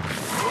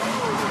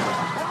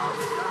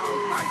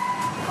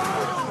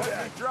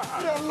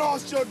done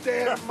lost your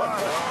damn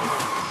mind.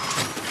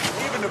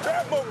 Even the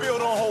Batmobile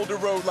don't hold the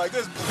road like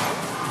this.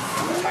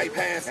 Tight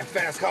pants and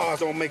fast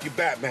cars don't make you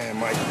Batman,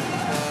 Mike.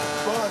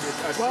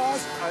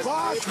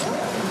 Boss.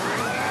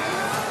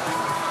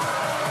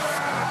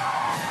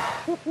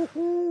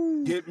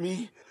 Get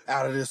me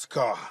out of this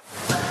car.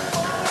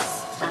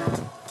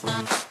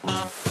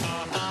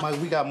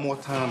 Mike, we got more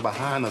time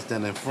behind us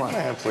than in front.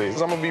 Man,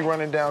 please. I'm gonna be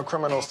running down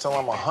criminals till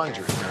I'm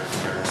 100.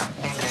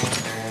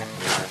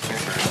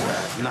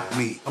 Not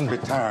me. I'm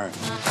retiring.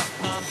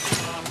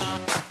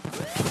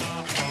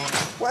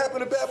 What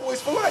happened to Bad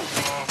Boys for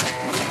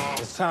Life?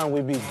 It's time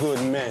we be good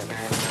men.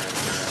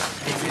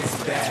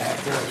 It's Bad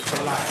Boys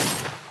for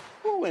Life.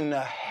 Who in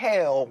the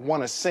hell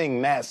wanna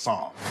sing that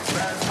song?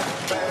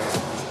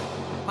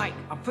 Mike,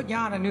 I'm putting you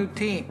on a new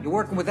team. You're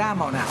working with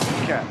Ammo now.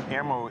 Yeah,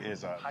 Ammo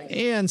is a...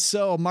 And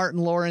so Martin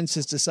Lawrence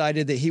has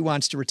decided that he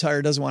wants to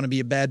retire, doesn't want to be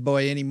a bad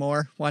boy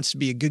anymore, wants to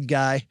be a good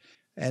guy.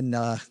 And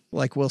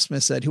like Will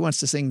Smith said, who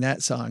wants to sing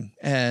that song?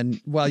 And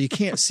while you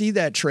can't see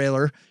that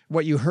trailer,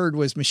 what you heard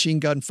was machine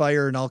gun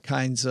fire and all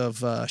kinds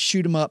of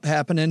shoot 'em up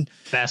happening.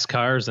 Fast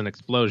cars and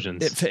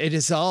explosions. It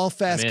is all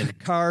fast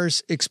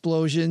cars,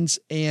 explosions,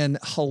 and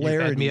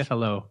hilarity. You had me a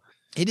hello.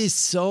 It is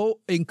so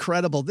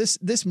incredible.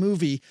 This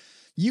movie,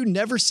 you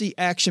never see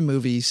action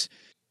movies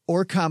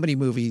or comedy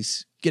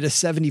movies get a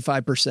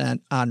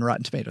 75% on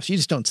Rotten Tomatoes. You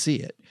just don't see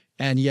it.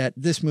 And yet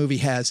this movie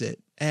has it.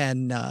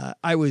 And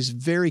I was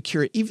very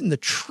curious. Even the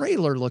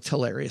trailer looked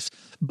hilarious.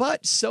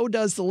 But so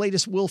does the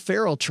latest Will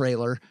Ferrell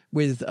trailer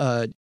with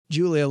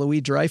Julia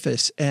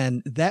Louis-Dreyfus.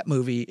 And that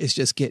movie is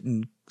just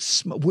getting...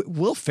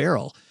 Will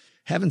Ferrell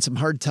having some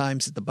hard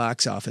times at the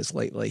box office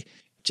lately,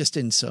 just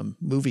in some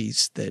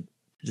movies that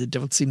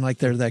don't seem like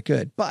they're that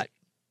good. But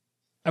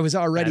I was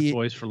already... Bad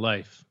Boys for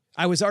Life.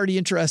 I was already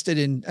interested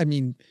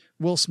in,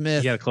 Will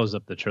Smith... You got to close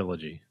up the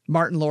trilogy.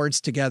 Martin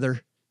Lawrence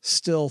together.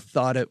 Still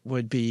thought it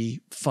would be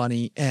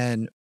funny,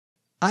 and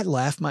I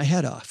laughed my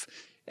head off.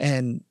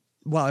 And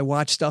while I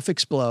watched stuff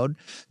explode,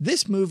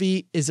 this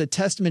movie is a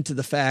testament to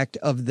the fact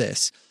of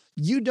this.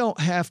 You don't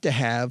have to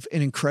have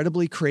an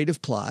incredibly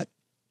creative plot.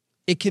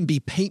 It can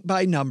be paint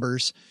by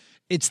numbers.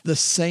 It's the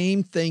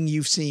same thing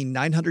you've seen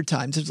 900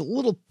 times. There's a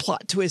little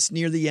plot twist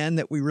near the end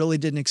that we really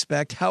didn't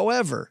expect.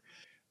 However,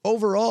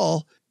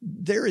 overall,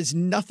 there is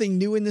nothing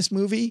new in this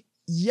movie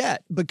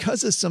yet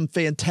because of some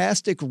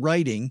fantastic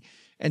writing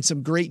and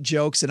some great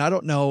jokes. And I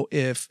don't know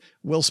if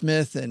Will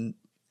Smith and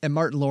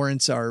Martin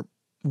Lawrence are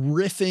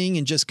riffing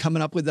and just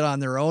coming up with it on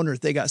their own, or if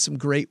they got some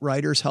great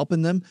writers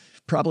helping them.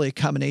 Probably a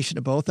combination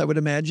of both, I would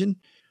imagine.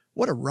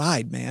 What a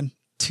ride, man.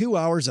 2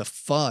 hours of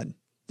fun.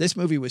 This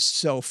movie was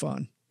so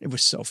fun. It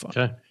was so fun.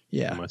 Okay.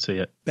 Yeah. Let's see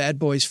it. Bad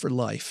Boys for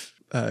Life.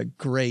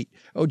 Great.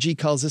 OG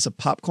calls this a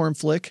popcorn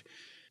flick.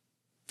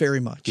 Very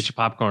much. Get your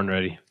popcorn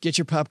ready. Get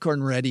your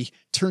popcorn ready.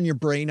 Turn your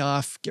brain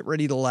off. Get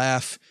ready to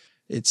laugh.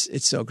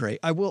 It's so great.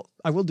 I will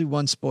do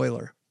one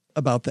spoiler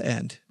about the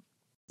end.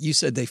 You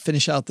said they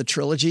finish out the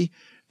trilogy.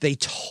 They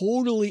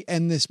totally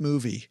end this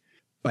movie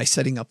by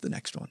setting up the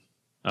next one.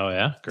 Oh,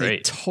 yeah?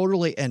 Great. They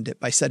totally end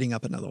it by setting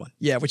up another one.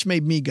 Yeah, which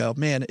made me go,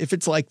 man, if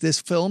it's like this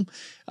film,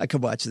 I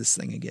could watch this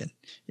thing again.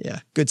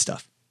 Yeah, good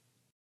stuff.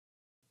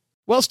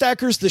 Well,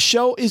 Stackers, the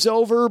show is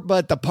over,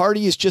 but the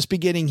party is just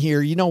beginning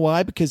here. You know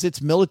why? Because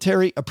it's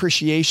Military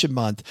Appreciation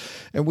Month,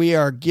 and we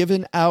are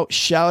giving out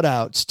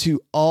shout-outs to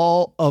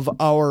all of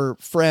our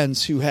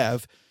friends who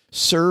have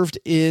served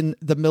in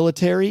the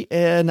military.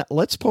 And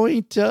let's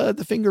point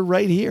the finger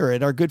right here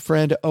at our good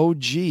friend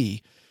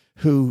OG,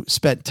 who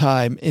spent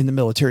time in the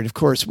military. And of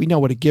course, we know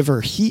what a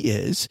giver he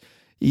is,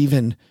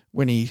 even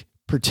when he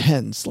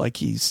pretends like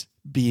he's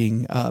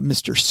being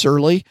Mr.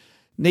 Surly.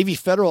 Navy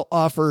Federal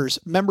offers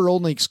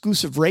member-only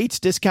exclusive rates,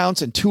 discounts,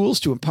 and tools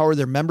to empower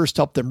their members to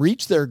help them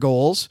reach their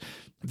goals.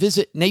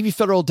 Visit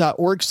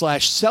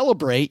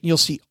NavyFederal.org/celebrate. You'll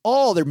see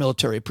all their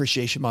Military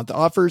Appreciation Month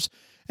offers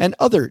and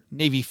other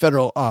Navy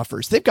Federal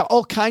offers. They've got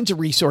all kinds of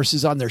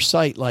resources on their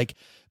site, like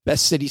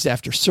best cities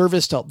after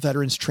service to help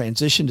veterans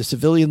transition to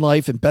civilian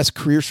life and best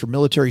careers for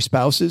military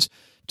spouses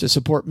to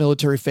support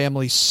military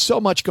families. So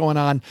much going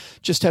on.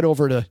 Just head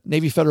over to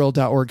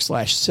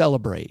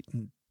NavyFederal.org/celebrate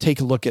and take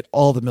a look at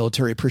all the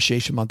Military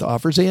Appreciation Month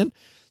offers and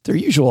their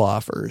usual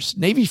offers.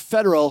 Navy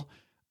Federal,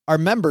 our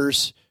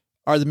members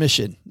are the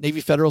mission. Navy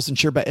Federal is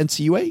insured by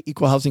NCUA,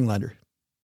 Equal Housing Lender.